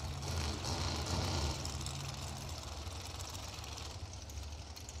on.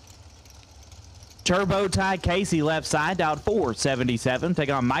 Turbo Ty Casey left side, dialed 477. Take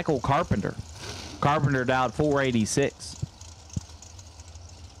on Michael Carpenter. Carpenter dialed 486.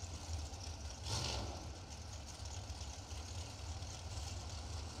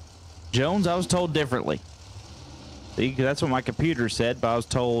 Jones, I was told differently. See, that's what my computer said, but I was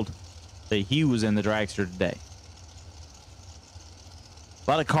told that he was in the dragster today.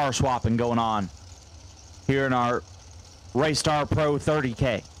 A lot of car swapping going on here in our Raystar Pro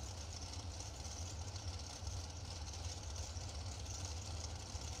 30K.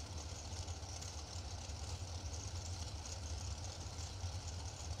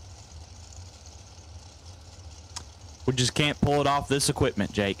 We just can't pull it off this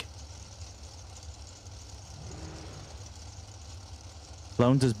equipment, Jake.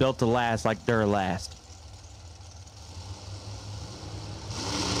 Loans is built to last like Duralast.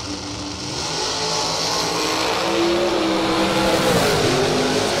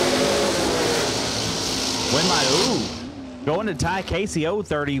 Win my, ooh. going to Ty Casey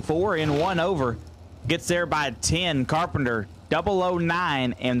 034 in 1 over. Gets there by 10. Carpenter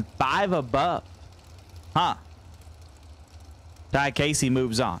 009 and 5 above. Huh. Ty Casey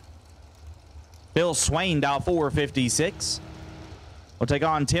moves on. Bill Swain dialed 456. We'll take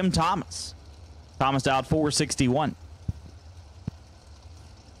on Tim Thomas. Thomas dialed 461.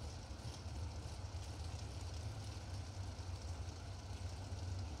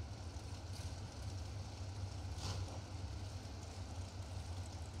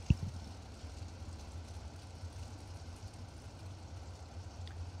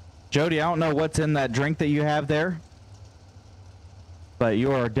 Jody, I don't know what's in that drink that you have there, but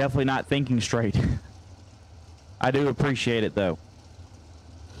you are definitely not thinking straight. I do appreciate it, though.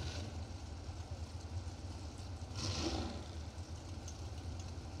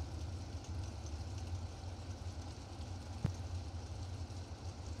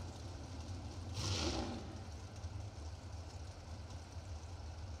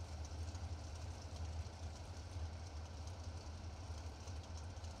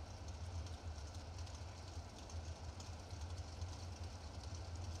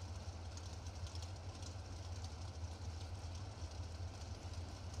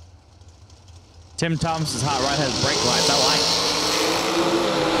 Tim Thomas's hot rod has brake lights. I like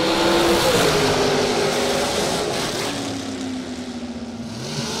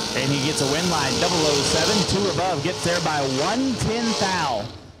it. And he gets a win line. 007, 2 above. Gets there by 110 thou.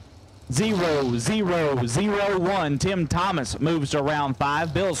 0, 0, 0, 1. Tim Thomas moves to round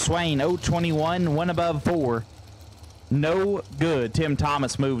 5. Bill Swain 021, 1 above 4. No good. Tim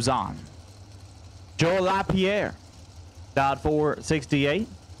Thomas moves on. Joel LaPierre dialed 468.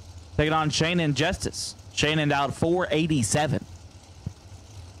 Taking on Shannon Justice. Shannon dialed 487.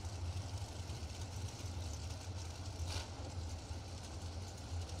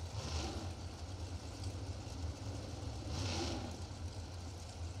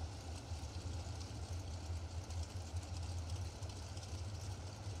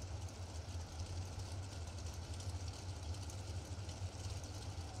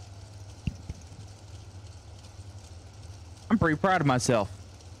 I'm pretty proud of myself.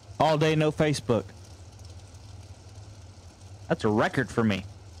 All day, no Facebook. That's a record for me.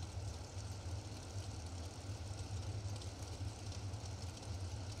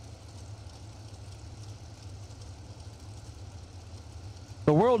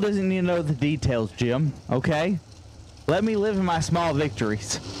 The world doesn't need to know the details, Jim, okay? Let me live in my small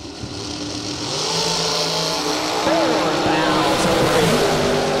victories.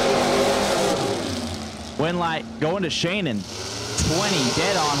 4,000. Win light going to Shannon. 20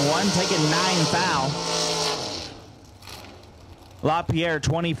 dead on 1, taking 9 foul. LaPierre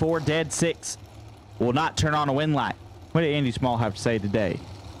 24 dead 6. Will not turn on a win light. What did Andy Small have to say today?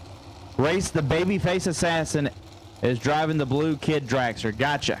 Race the babyface assassin is driving the blue kid dragster.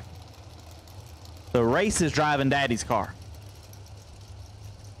 Gotcha. The Race is driving Daddy's car.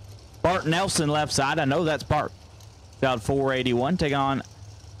 Bart Nelson left side. I know that's Bart. Dialed 481. Take on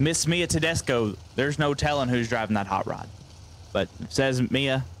Miss Mia Tedesco. There's no telling who's driving that hot rod. But it says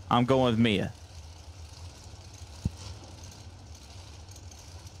Mia, I'm going with Mia.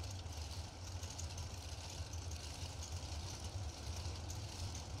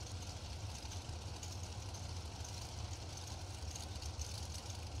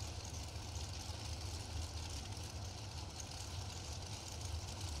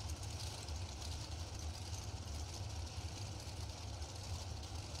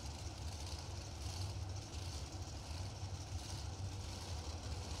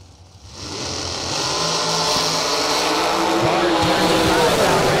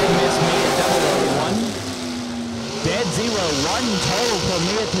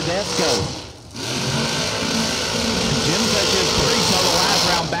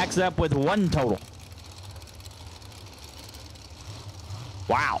 Up with 1 total.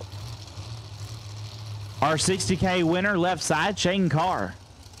 Wow. Our 60K winner left side, Shane Carr.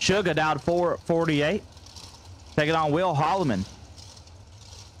 Sugar dialed 448. Taking on Will Holloman.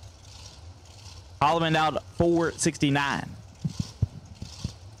 Holloman dialed 469.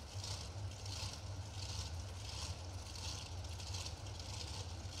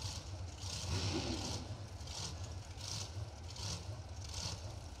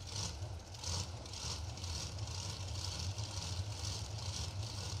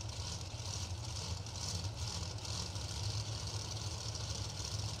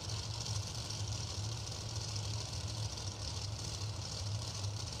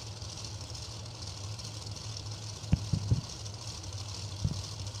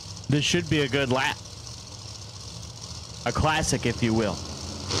 This should be a good lap. A classic, if you will.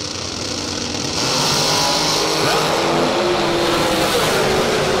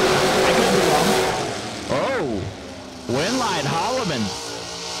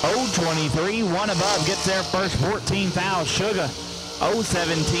 023, one above gets there first, 14 thou. Sugar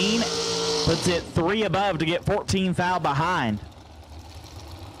 017 puts it 3 above to get 14 thou behind.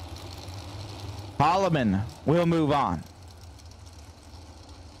 Holloman will move on.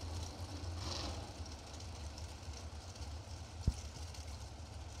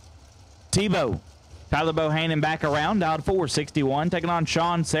 Tebow, Tyler Bohannon back around, dialed 461, taking on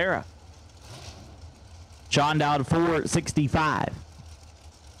Sean Sarah. Sean dialed 465.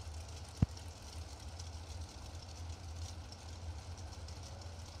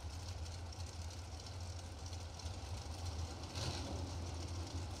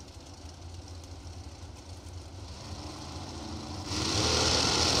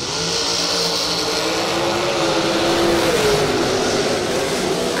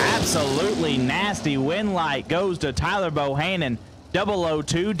 Nasty wind light goes to Tyler Bohannon.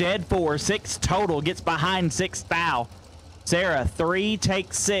 002, dead 4, 6 total, gets behind 6 thou. Sarah 3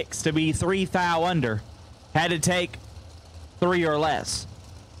 takes 6 to be 3 thou under. Had to take 3 or less.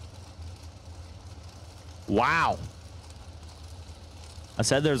 Wow. I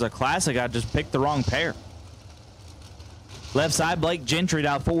said there's a classic, I just picked the wrong pair. Left side, Blake Gentry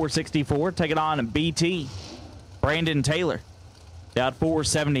down 464, taking on BT. Brandon Taylor down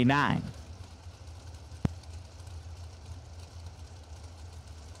 479.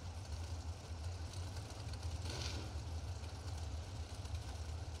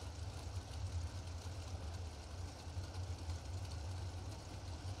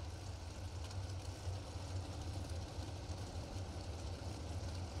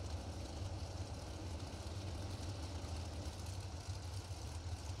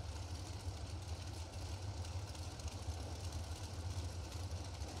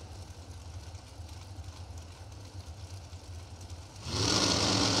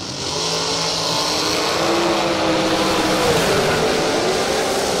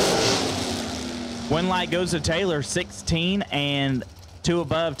 One light goes to Taylor, 16, and 2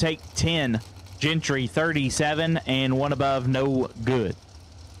 above take 10. Gentry, 37, and 1 above, no good.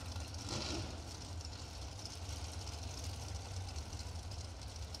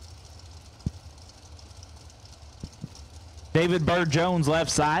 David Bird Jones, left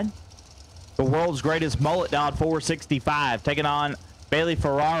side. The world's greatest mullet, dialed 465, taking on Bailey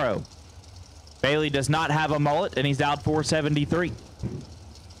Ferraro. Bailey does not have a mullet, and he's dialed 473.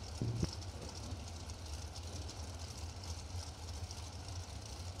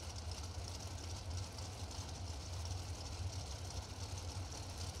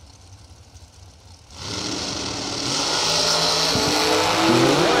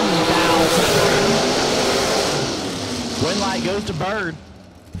 Goes to Bird,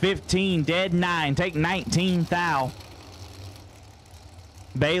 15, dead 9, take 19 thou.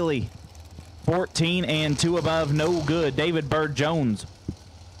 Bailey, 14 and 2 above, no good. David Bird Jones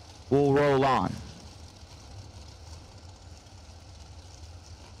will roll on.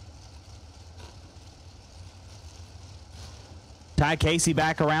 Ty Casey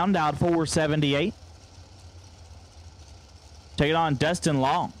back around, dialed 478. Take it on Dustin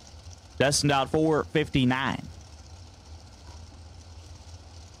Long. Dustin dialed 459.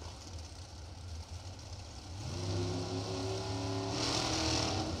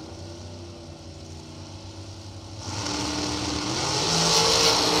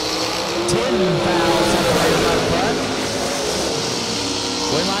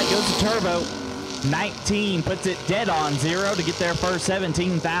 Turbo, 19, puts it dead on 0 to get their first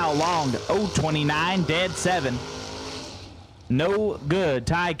 17 thou. Long, 029, dead 7. No good.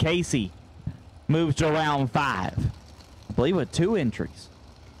 Ty Casey moves to round 5. I believe with 2 entries.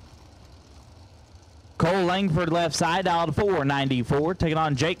 Cole Langford, left side, dialed 494, taking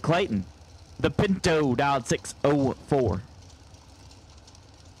on Jake Clayton. The Pinto, dialed 604.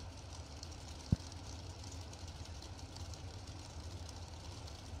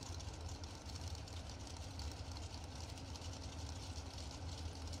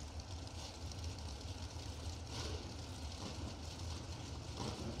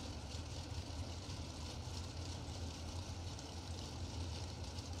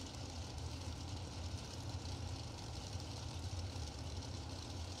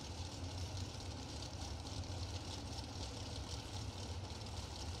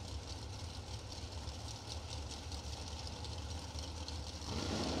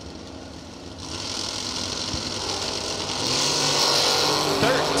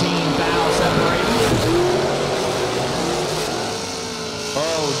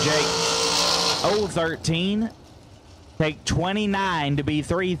 Oh, 13. Take 29 to be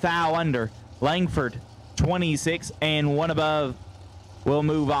 3 thou under. Langford, 26 and 1 above will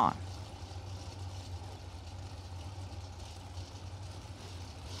move on.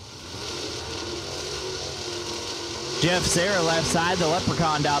 Jeff Sarah left side, the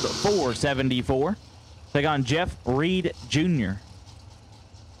Leprechaun down to 474. Take on Jeff Reed Jr.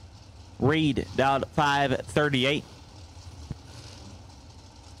 Reed down 538.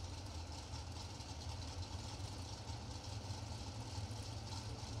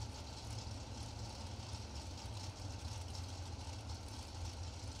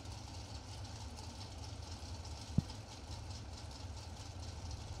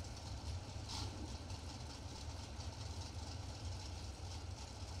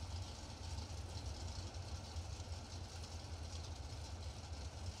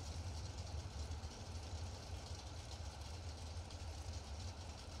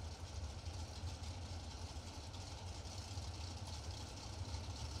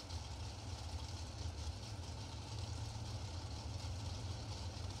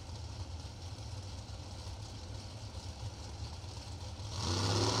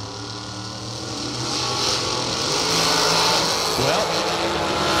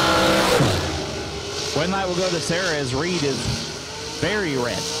 One light will go to Sarah as Reed is very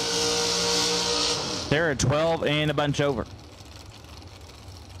red. Sarah 12 and a bunch over.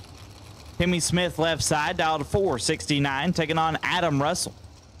 Timmy Smith left side down to 469, taking on Adam Russell.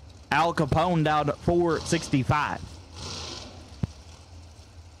 Al Capone down to 465.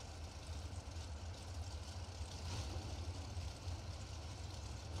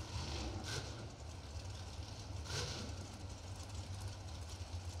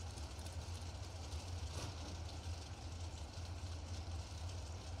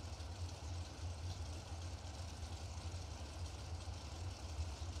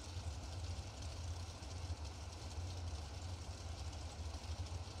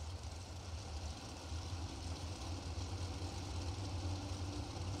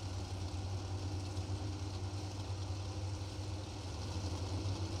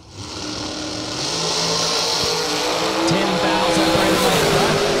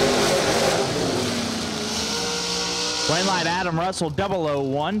 Light Adam Russell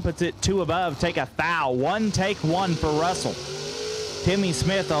 001 puts it 2 above. Take a foul. One take, one for Russell. Timmy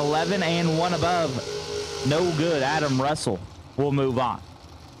Smith 11 and 1 above. No good. Adam Russell will move on.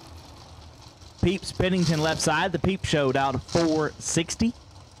 Peeps Pennington left side. The Peep Show down to 460.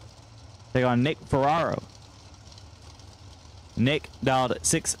 Take on Nick Ferraro. Nick down to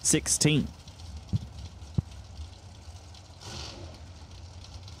 616.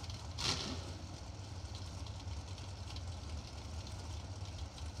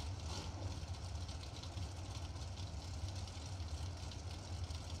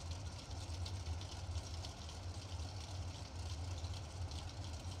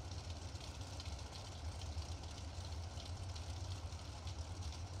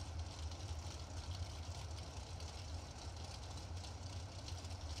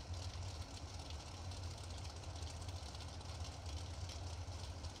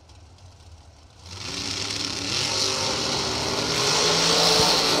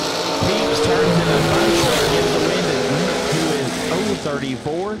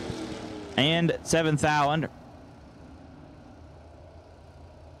 And 7th thou under.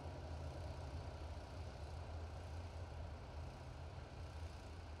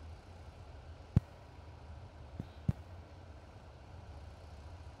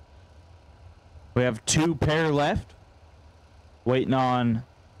 We have 2 pair left. Waiting on a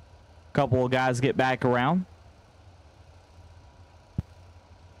couple of guys to get back around.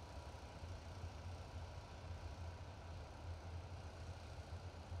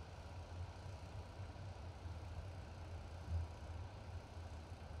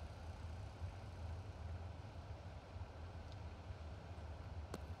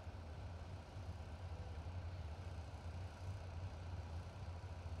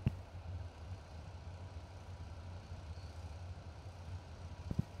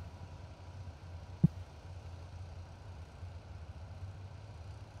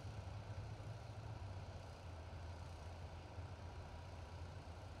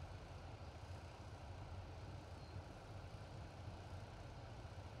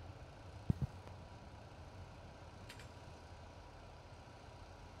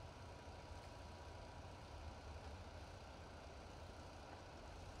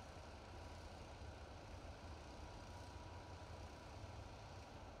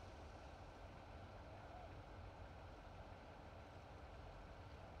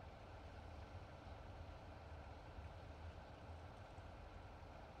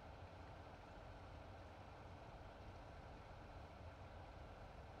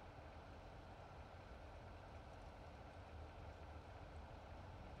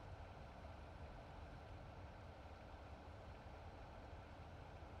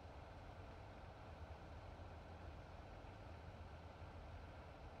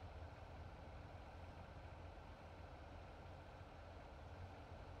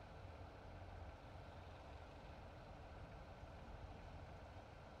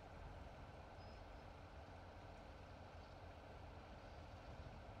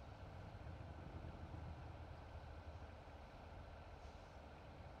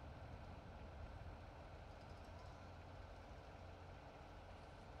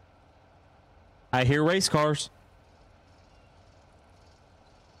 I hear race cars.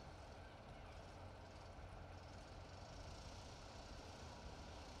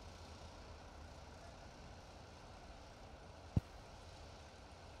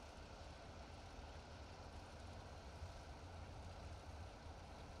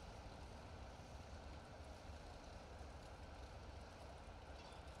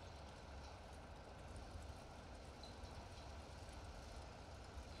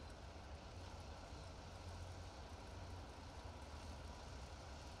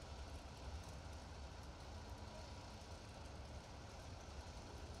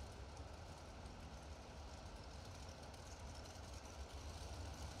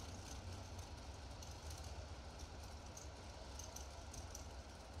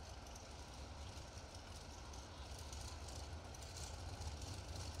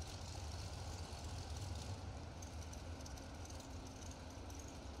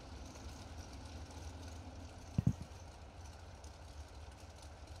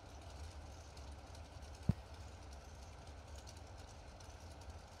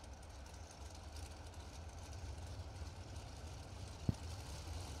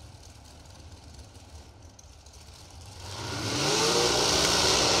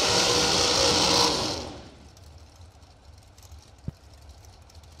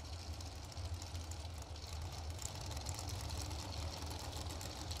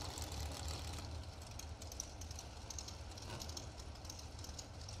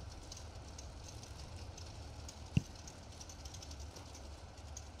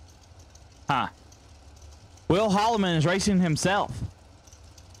 Huh. Will Holloman is racing himself.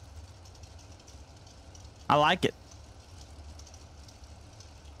 I like it.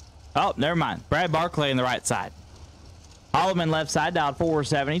 Oh, never mind. Brad Barclay on the right side. Holloman left side, dialed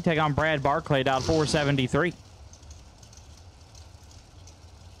 470. Take on Brad Barclay, dialed 473.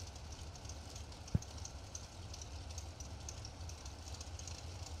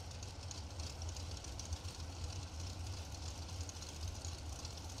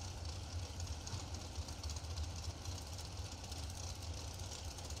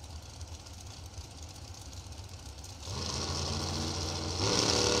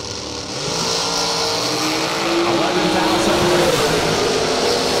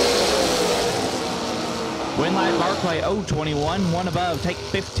 Barclay 021, one above, take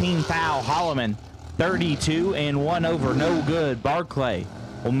 15 foul. Holloman 32 and one over, no good. Barclay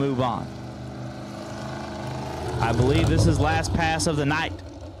will move on. I believe this is last pass of the night.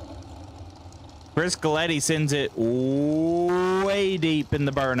 Chris Galetti sends it way deep in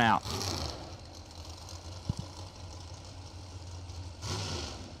the burnout.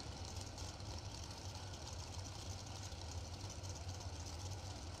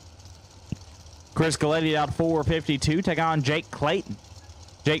 Chris Galetti out 452. Take on Jake Clayton.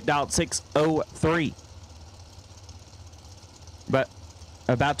 Jake dialed 603. But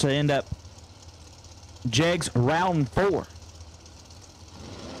about to end up Jegs round 4.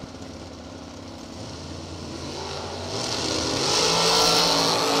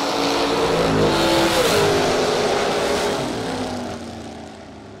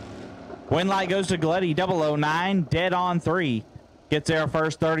 Win light goes to Galetti 009, dead on 3. Gets there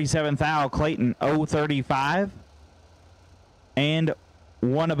first, 37th foul. Clayton 035. And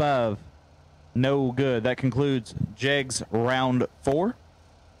one above. No good. That concludes Jegs round 4.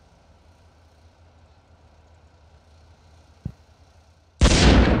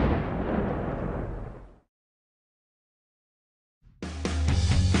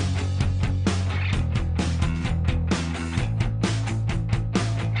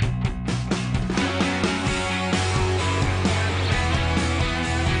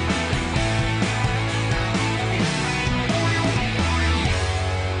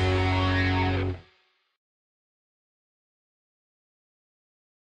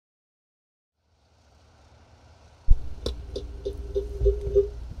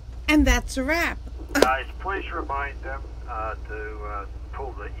 And that's a wrap. Guys, please remind them to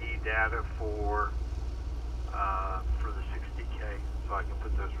pull the e-data for the 60K so I can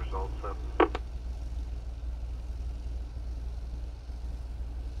put those results up.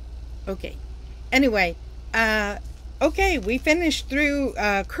 Okay. Anyway, okay, we finished through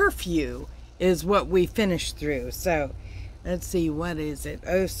curfew is what we finished through. So, let's see, what is it?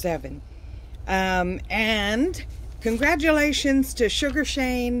 07. And congratulations to Sugar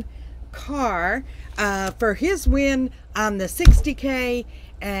Shane Carr for his win on the 60K.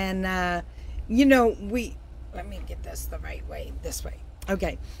 And you know, let me get this the right way, this way.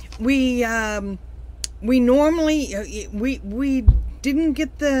 Okay, we normally we didn't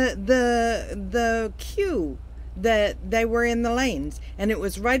get the queue that they were in the lanes, and it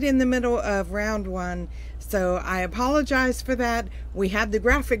was right in the middle of round 1. So I apologize for that. We had the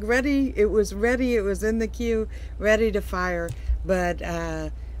graphic ready. It was ready. It was in the queue, ready to fire. But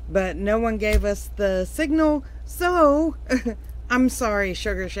no one gave us the signal. So I'm sorry,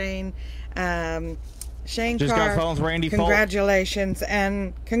 Sugar Shane. Shane Just Carr, got phones, Randy Folk. congratulations, and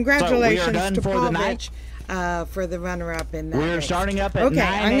So we are congratulations done to for Paul the night. for the runner-up in that We're race. starting up at Okay,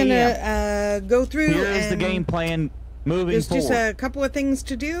 9 I'm a.m. gonna go through. Here's the and game plan moving there's forward. just a couple of things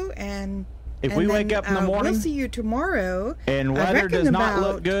to do, and If and we then, wake up in the morning we'll see you tomorrow. and I weather reckon does not about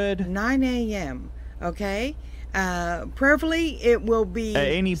look good, 9 a.m. Okay, preferably it will be At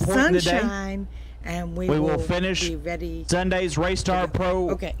any point in the day, sunshine, and we will will finish be ready. Sunday's Race Star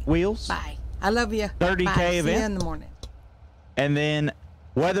Pro Okay. wheels. Bye. I love you. 30K Bye. See you event. in the morning. And then,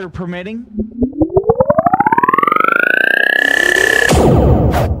 weather permitting,